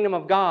the kingdom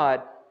of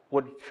God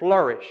would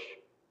flourish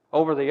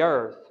over the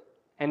earth,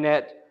 and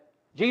that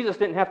Jesus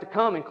didn't have to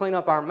come and clean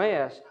up our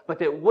mess, but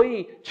that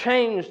we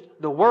changed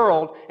the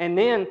world and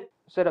then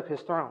set up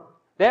His throne.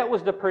 That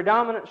was the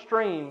predominant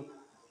stream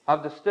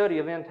of the study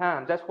of end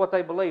times. That's what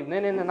they believed. And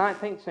then in the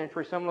 19th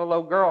century, some little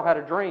old girl had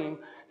a dream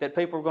that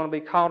people were going to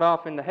be caught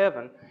off into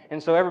heaven.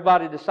 And so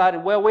everybody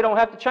decided, well, we don't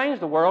have to change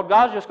the world.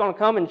 God's just going to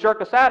come and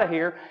jerk us out of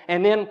here,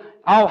 and then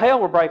all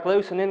hell will break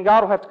loose, and then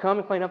God will have to come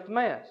and clean up the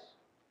mess.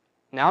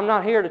 Now, I'm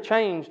not here to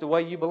change the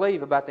way you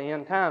believe about the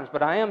end times,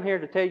 but I am here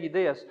to tell you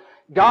this.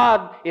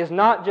 God is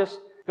not just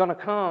going to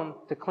come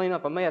to clean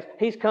up a mess.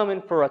 He's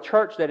coming for a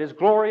church that is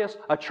glorious,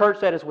 a church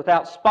that is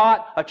without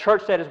spot, a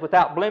church that is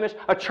without blemish,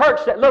 a church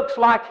that looks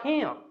like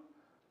Him.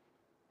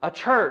 A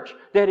church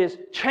that is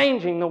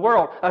changing the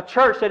world. A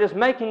church that is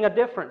making a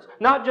difference.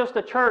 Not just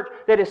a church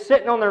that is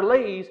sitting on their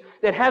lees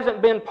that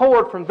hasn't been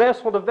poured from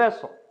vessel to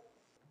vessel.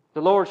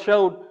 The Lord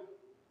showed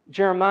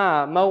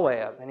Jeremiah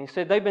Moab, and He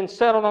said they've been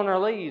settled on their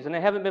lees and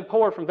they haven't been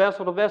poured from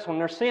vessel to vessel, and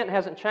their scent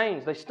hasn't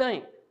changed. They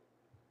stink.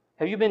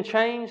 Have you been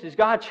changed? Is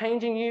God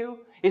changing you?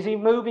 Is He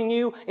moving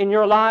you in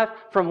your life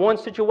from one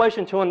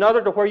situation to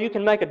another to where you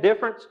can make a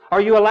difference?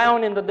 Are you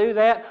allowing Him to do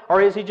that?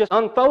 Or is He just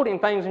unfolding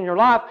things in your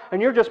life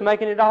and you're just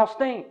making it all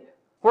stink?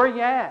 Where are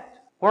you at?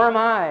 Where am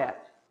I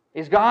at?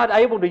 Is God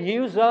able to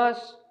use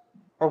us?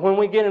 Or when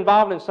we get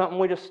involved in something,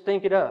 we just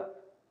stink it up?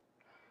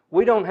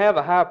 We don't have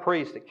a high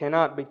priest that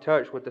cannot be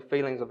touched with the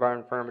feelings of our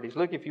infirmities.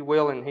 Look, if you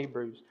will, in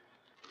Hebrews.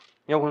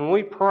 You know, when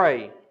we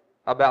pray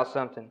about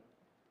something,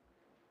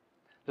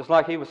 just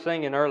like he was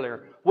singing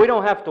earlier, we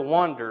don't have to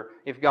wonder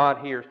if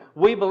God hears.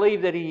 We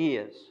believe that He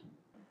is.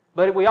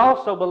 But we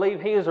also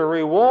believe He is a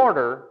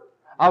rewarder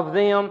of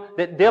them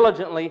that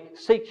diligently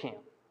seek Him.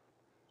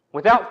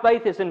 Without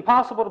faith it's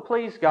impossible to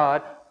please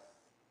God,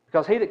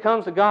 because he that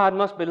comes to God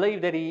must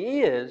believe that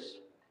He is,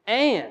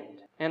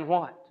 and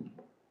what?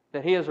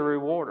 That He is a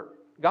rewarder.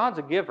 God's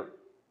a giver.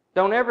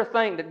 Don't ever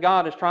think that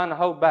God is trying to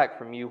hold back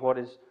from you what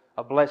is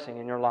a blessing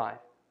in your life.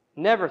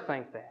 Never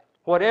think that.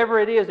 Whatever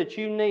it is that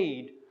you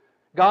need,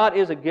 God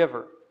is a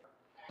giver.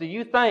 Do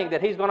you think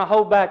that He's going to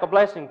hold back a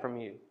blessing from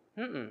you?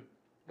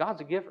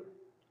 God's a giver.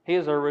 He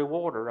is a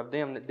rewarder of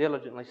them that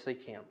diligently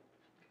seek Him.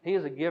 He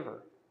is a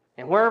giver.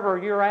 And wherever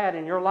you're at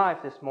in your life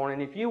this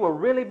morning, if you will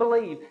really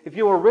believe, if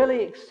you will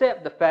really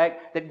accept the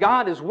fact that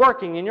God is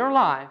working in your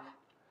life,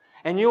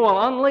 and you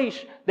will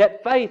unleash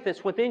that faith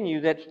that's within you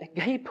that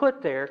He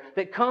put there,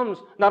 that comes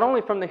not only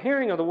from the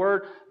hearing of the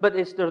Word, but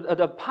it's a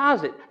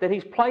deposit that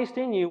He's placed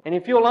in you. And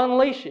if you'll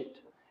unleash it,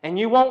 and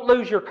you won't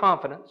lose your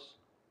confidence,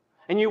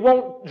 and you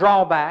won't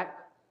draw back,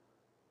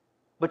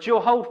 but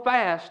you'll hold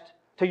fast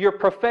to your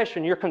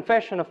profession, your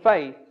confession of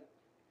faith,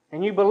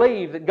 and you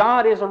believe that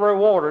God is a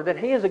rewarder, that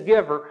He is a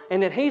giver,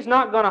 and that He's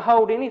not going to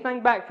hold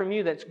anything back from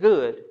you that's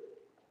good.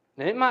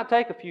 Now, it might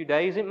take a few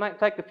days, it might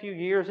take a few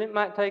years, it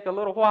might take a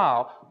little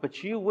while,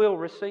 but you will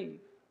receive.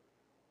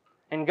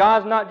 And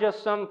God's not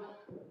just some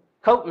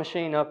Coke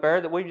machine up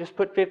there that we just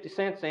put 50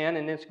 cents in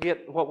and just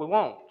get what we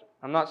want.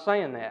 I'm not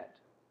saying that.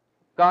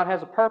 God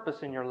has a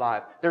purpose in your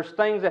life. There's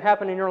things that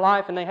happen in your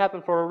life and they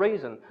happen for a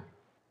reason.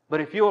 But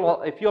if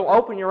you'll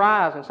open your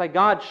eyes and say,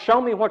 God, show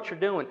me what you're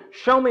doing,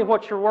 show me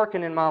what you're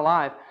working in my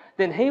life,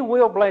 then He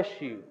will bless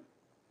you.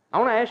 I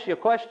want to ask you a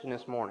question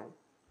this morning.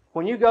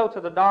 When you go to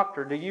the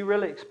doctor, do you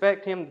really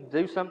expect him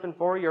to do something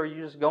for you, or are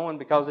you just going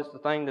because it's the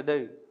thing to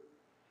do?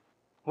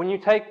 When you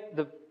take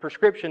the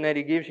prescription that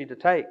he gives you to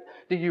take,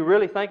 do you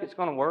really think it's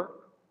going to work?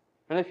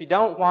 And if you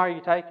don't, why are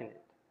you taking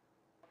it?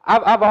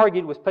 I've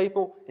argued with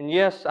people, and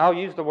yes, I'll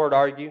use the word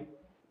argue.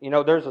 You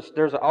know, there's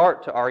an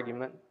art to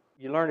argument.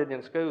 You learn it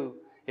in school.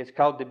 It's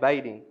called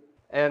debating.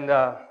 And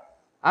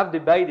I've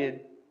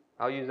debated,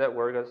 I'll use that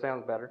word because it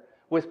sounds better,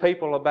 with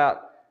people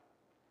about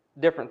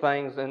different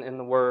things in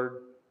the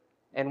Word.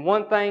 And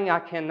one thing I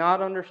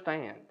cannot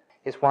understand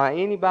is why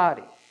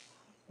anybody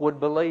would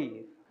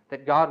believe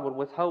that God would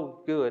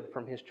withhold good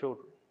from His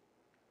children.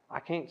 I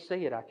can't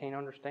see it. I can't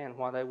understand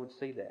why they would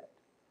see that.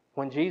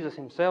 When Jesus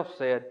Himself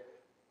said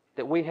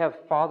that we have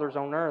fathers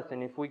on earth,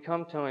 and if we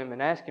come to Him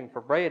and ask Him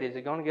for bread, is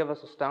He going to give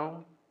us a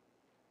stone?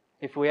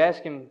 If we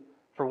ask Him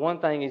for one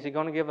thing, is He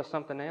going to give us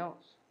something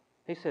else?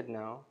 He said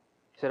no.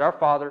 He said, our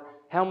Father,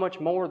 how much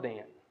more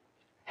then?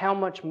 How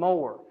much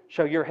more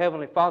shall your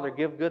Heavenly Father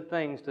give good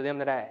things to them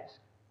that ask?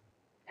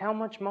 How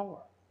much more?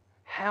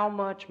 How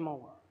much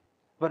more?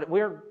 But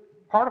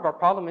part of our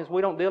problem is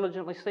we don't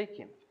diligently seek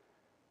Him.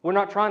 We're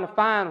not trying to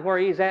find where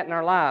He's at in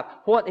our life.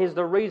 What is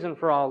the reason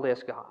for all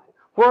this, God?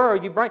 Where are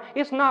you bringing?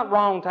 It's not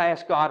wrong to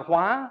ask God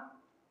why,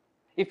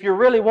 if you're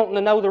really wanting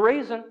to know the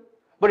reason.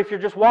 But if you're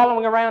just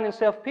wallowing around in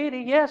self-pity,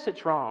 yes,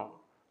 it's wrong.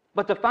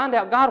 But to find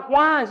out, God,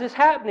 why is this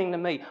happening to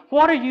me?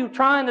 What are you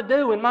trying to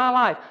do in my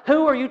life?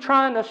 Who are you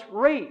trying to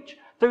reach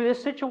through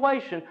this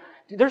situation?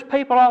 There's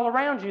people all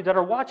around you that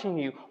are watching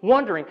you,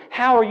 wondering,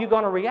 how are you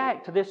going to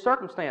react to this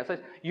circumstance?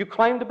 You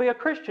claim to be a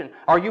Christian.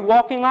 Are you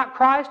walking like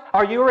Christ?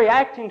 Are you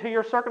reacting to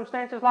your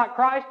circumstances like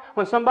Christ?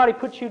 When somebody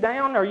puts you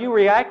down, are you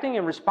reacting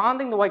and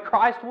responding the way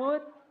Christ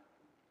would?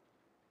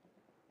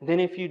 Then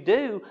if you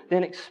do,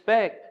 then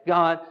expect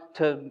God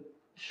to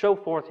show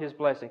forth His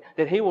blessing,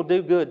 that He will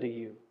do good to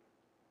you,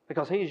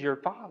 because He's your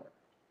Father,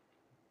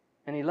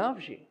 and He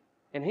loves you,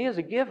 and He is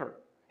a giver.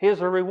 He is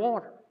a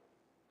rewarder.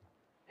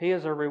 He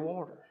is a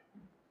rewarder.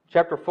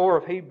 Chapter 4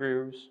 of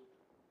Hebrews,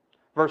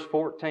 verse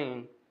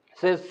 14,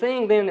 says,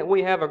 seeing then that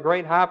we have a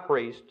great high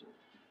priest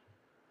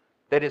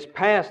that is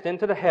passed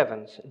into the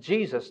heavens,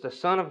 Jesus, the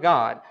Son of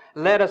God,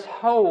 let us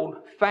hold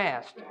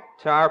fast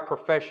to our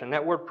profession.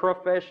 That word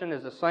profession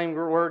is the same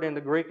word in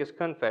the Greek as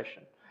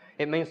confession.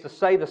 It means to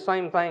say the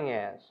same thing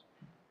as.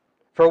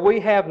 For we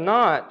have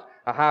not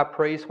a high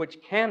priest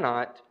which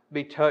cannot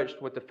be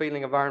touched with the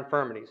feeling of our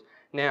infirmities.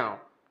 Now,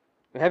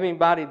 we have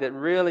anybody that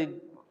really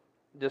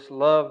just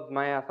loved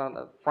math?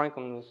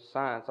 Franklin was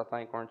science, I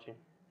think, weren't you?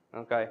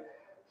 Okay.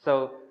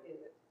 So,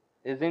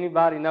 does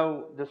anybody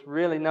just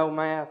really know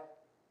math?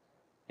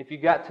 If you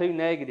got two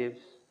negatives,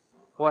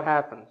 what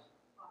happens?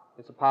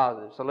 It's a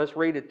positive. So let's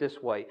read it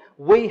this way.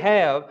 We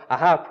have a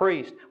high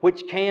priest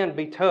which can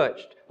be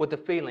touched with the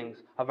feelings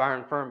of our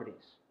infirmities.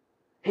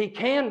 He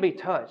can be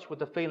touched with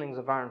the feelings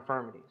of our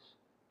infirmities.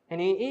 And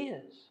He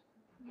is.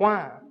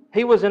 Why?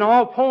 He was in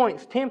all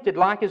points tempted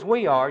like as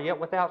we are, yet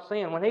without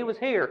sin. When He was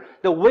here,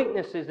 the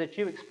weaknesses that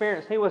you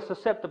experienced, He was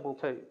susceptible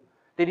to.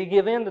 Did He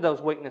give in to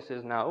those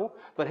weaknesses? No.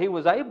 But He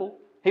was able.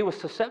 He was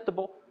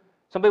susceptible.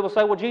 Some people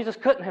say, well, Jesus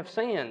couldn't have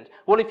sinned.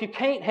 Well, if you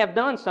can't have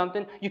done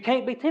something, you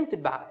can't be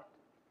tempted by it.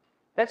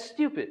 That's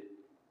stupid.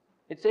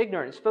 It's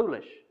ignorant. It's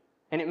foolish.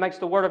 And it makes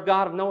the Word of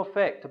God of no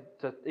effect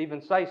to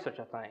even say such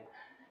a thing.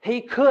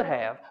 He could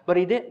have, but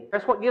He didn't.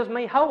 That's what gives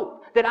me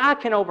hope, that I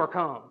can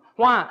overcome.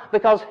 Why?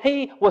 Because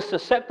He was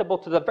susceptible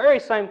to the very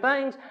same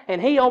things,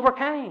 and He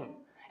overcame.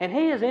 And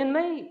He is in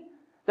me.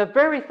 The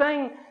very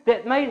thing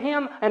that made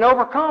Him an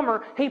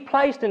overcomer, He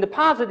placed and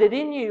deposited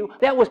in you,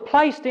 that was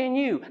placed in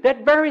you.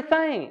 That very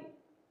thing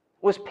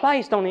was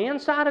placed on the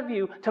inside of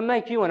you to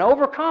make you an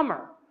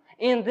overcomer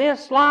in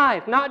this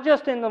life, not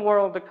just in the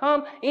world to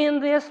come, in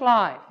this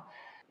life.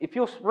 If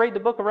you'll read the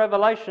book of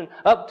Revelation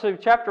up to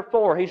chapter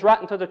 4, He's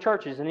writing to the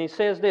churches and He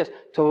says this,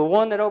 to the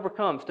one that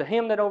overcomes, to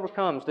him that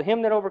overcomes, to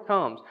him that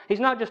overcomes. He's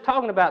not just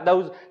talking about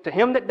those, to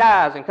him that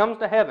dies and comes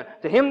to heaven,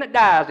 to him that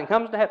dies and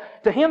comes to heaven,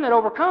 to him that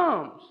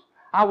overcomes,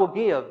 I will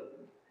give.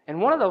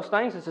 And one of those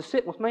things is to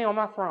sit with me on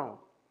my throne.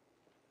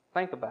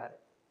 Think about it.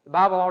 The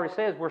Bible already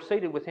says we're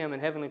seated with Him in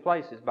heavenly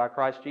places by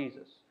Christ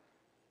Jesus.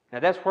 Now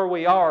that's where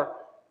we are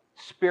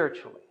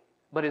spiritually.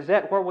 But is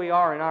that where we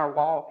are in our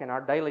walk, in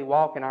our daily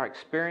walk, in our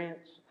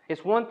experience?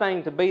 It's one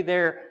thing to be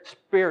there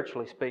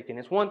spiritually speaking.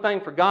 It's one thing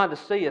for God to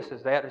see us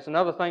as that. It's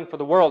another thing for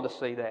the world to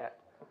see that.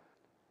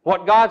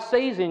 What God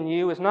sees in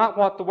you is not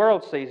what the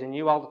world sees in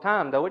you all the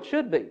time, though it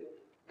should be.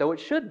 Though it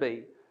should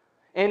be.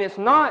 And it's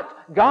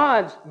not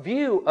God's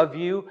view of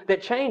you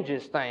that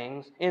changes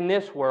things in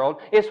this world.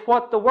 It's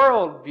what the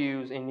world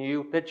views in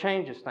you that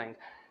changes things.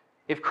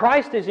 If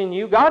Christ is in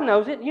you, God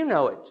knows it, you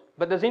know it.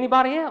 But does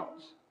anybody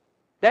else?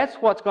 That's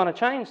what's going to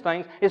change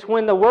things. It's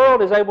when the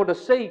world is able to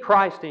see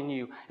Christ in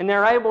you. And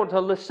they're able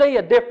to see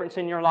a difference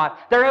in your life.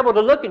 They're able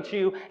to look at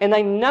you and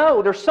they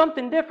know there's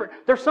something different.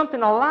 There's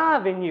something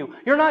alive in you.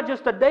 You're not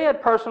just a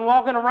dead person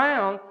walking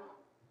around.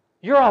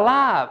 You're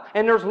alive.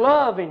 And there's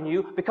love in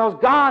you because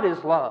God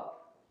is love.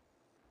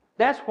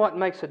 That's what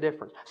makes a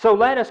difference. So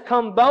let us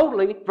come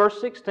boldly, verse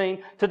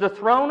 16, to the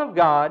throne of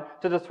God,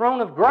 to the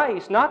throne of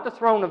grace, not the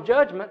throne of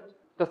judgment,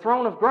 the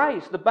throne of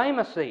grace, the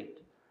Bema seat,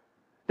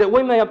 that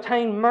we may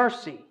obtain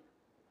mercy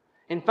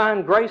and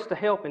find grace to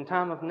help in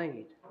time of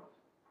need.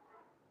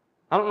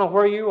 I don't know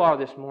where you are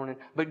this morning,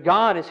 but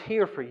God is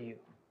here for you.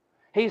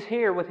 He's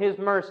here with His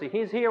mercy.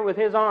 He's here with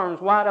His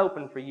arms wide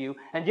open for you.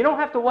 And you don't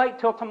have to wait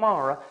till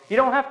tomorrow. You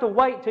don't have to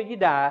wait till you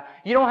die.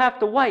 You don't have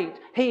to wait.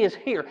 He is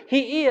here.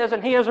 He is,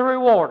 and He is a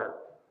rewarder.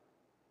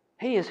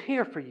 He is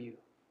here for you.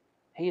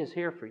 He is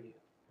here for you.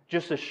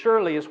 Just as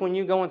surely as when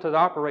you go into the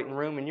operating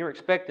room and you're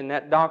expecting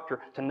that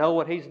doctor to know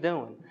what he's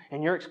doing,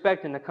 and you're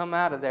expecting to come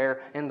out of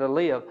there and to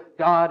live,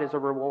 God is a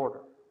rewarder.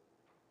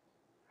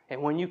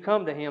 And when you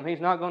come to Him,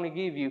 He's not going to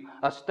give you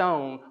a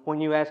stone when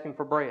you ask Him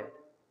for bread.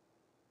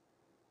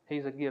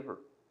 He's a giver,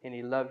 and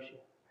He loves you.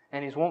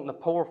 And He's wanting to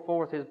pour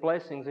forth His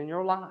blessings in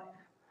your life.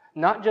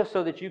 Not just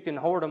so that you can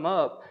hoard them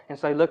up and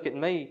say, look at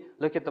me,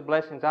 look at the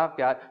blessings I've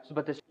got,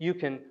 but that you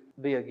can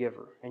be a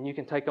giver, and you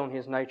can take on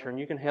His nature, and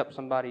you can help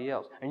somebody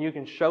else, and you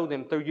can show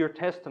them through your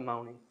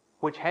testimony,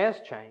 which has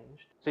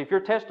changed. See, if your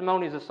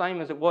testimony is the same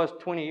as it was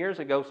 20 years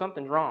ago,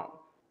 something's wrong.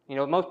 You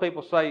know, most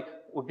people say,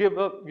 well,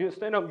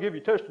 stand up and give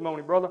your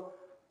testimony, brother.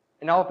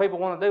 And all people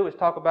want to do is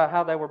talk about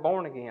how they were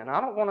born again. I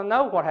don't want to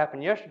know what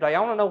happened yesterday. I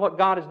want to know what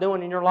God is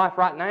doing in your life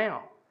right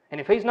now. And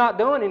if He's not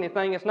doing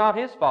anything, it's not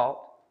His fault.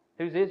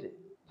 Whose is it?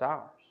 It's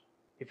ours.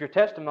 If your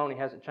testimony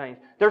hasn't changed.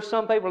 There's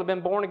some people who have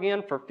been born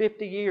again for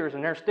 50 years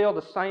and they're still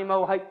the same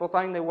old hateful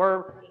thing they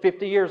were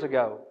 50 years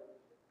ago.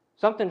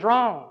 Something's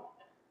wrong.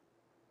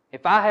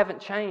 If I haven't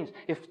changed,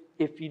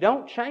 if you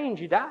don't change,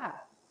 you die.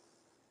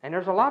 And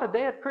there's a lot of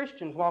dead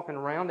Christians walking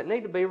around that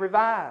need to be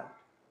revived.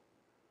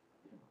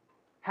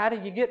 How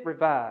do you get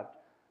revived?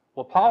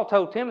 Well, Paul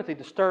told Timothy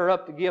to stir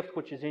up the gift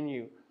which is in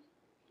you.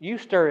 You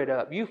stir it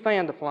up. You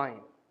fan the flame.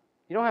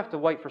 You don't have to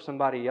wait for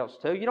somebody else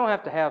to. You don't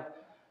have to have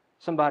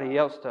somebody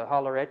else to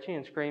holler at you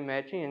and scream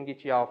at you and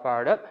get you all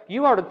fired up.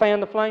 You are to fan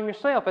the flame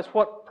yourself. That's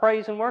what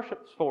praise and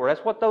worship is for.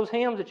 That's what those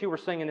hymns that you were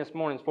singing this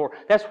morning is for.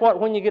 That's what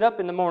when you get up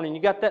in the morning,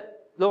 you got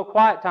that little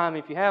quiet time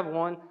if you have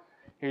one.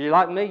 If you're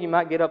like me, you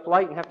might get up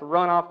late and have to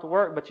run off to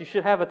work, but you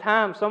should have a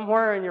time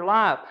somewhere in your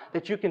life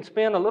that you can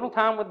spend a little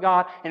time with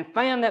God and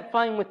fan that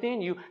flame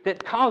within you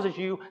that causes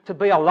you to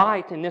be a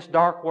light in this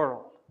dark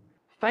world.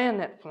 Fan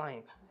that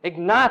flame.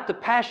 Ignite the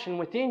passion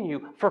within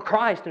you for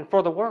Christ and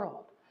for the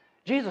world.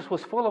 Jesus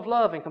was full of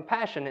love and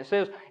compassion. It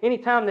says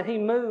anytime that He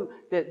moved,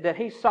 that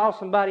He saw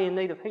somebody in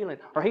need of healing,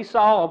 or He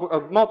saw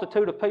a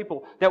multitude of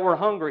people that were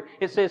hungry,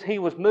 it says He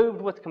was moved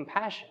with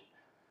compassion.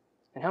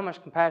 And how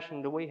much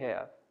compassion do we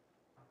have?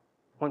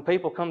 When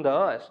people come to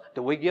us,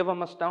 do we give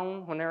them a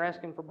stone when they're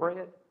asking for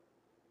bread?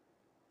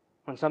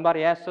 When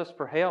somebody asks us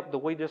for help, do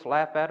we just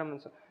laugh at them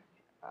and say,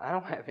 I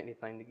don't have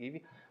anything to give you?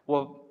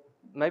 Well,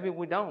 maybe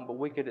we don't, but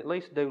we could at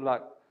least do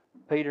like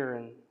Peter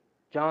and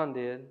John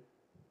did.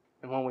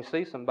 And when we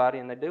see somebody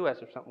and they do ask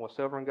for something, well,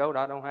 silver and gold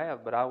I don't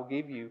have, but I will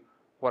give you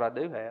what I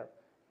do have.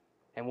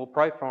 And we'll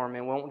pray for them,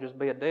 and it won't just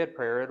be a dead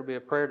prayer. It'll be a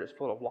prayer that's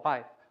full of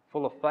life,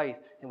 full of faith,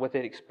 and with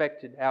an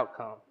expected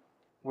outcome.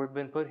 We've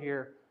been put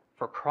here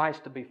for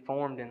Christ to be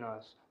formed in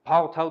us.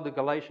 Paul told the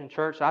Galatian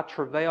church, I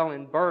travail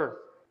in birth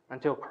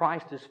until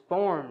Christ is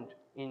formed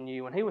in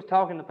you. And he was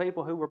talking to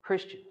people who were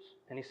Christians.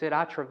 And he said,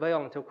 I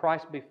travail until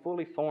Christ be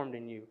fully formed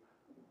in you,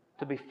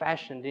 to be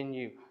fashioned in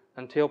you,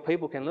 until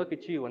people can look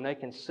at you and they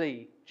can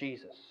see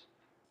Jesus.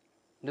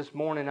 This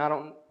morning,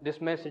 this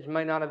message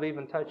may not have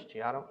even touched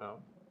you. I don't know.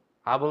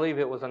 I believe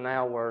it was a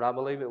now word. I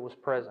believe it was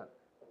present.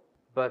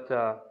 But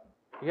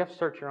you have to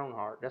search your own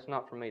heart. That's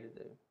not for me to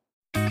do.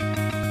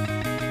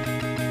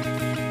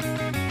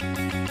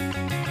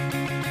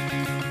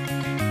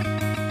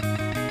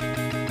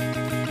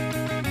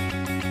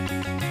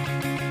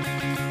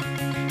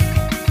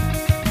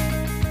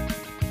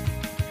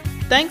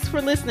 Thanks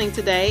for listening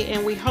today,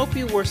 and we hope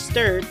you were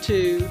stirred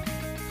to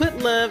put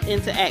love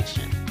into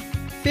action.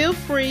 Feel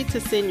free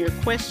to send your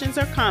questions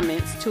or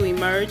comments to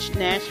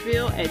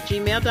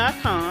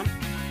emergenashville@gmail.com,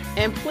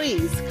 and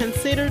please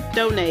consider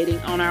donating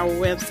on our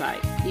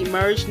website,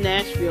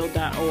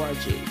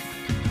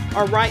 emergenashville.org,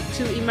 or write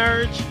to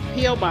Emerge,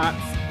 P.O. Box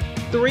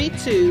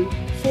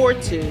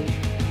 3242,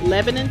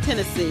 Lebanon,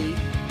 Tennessee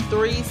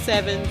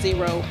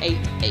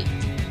 37088.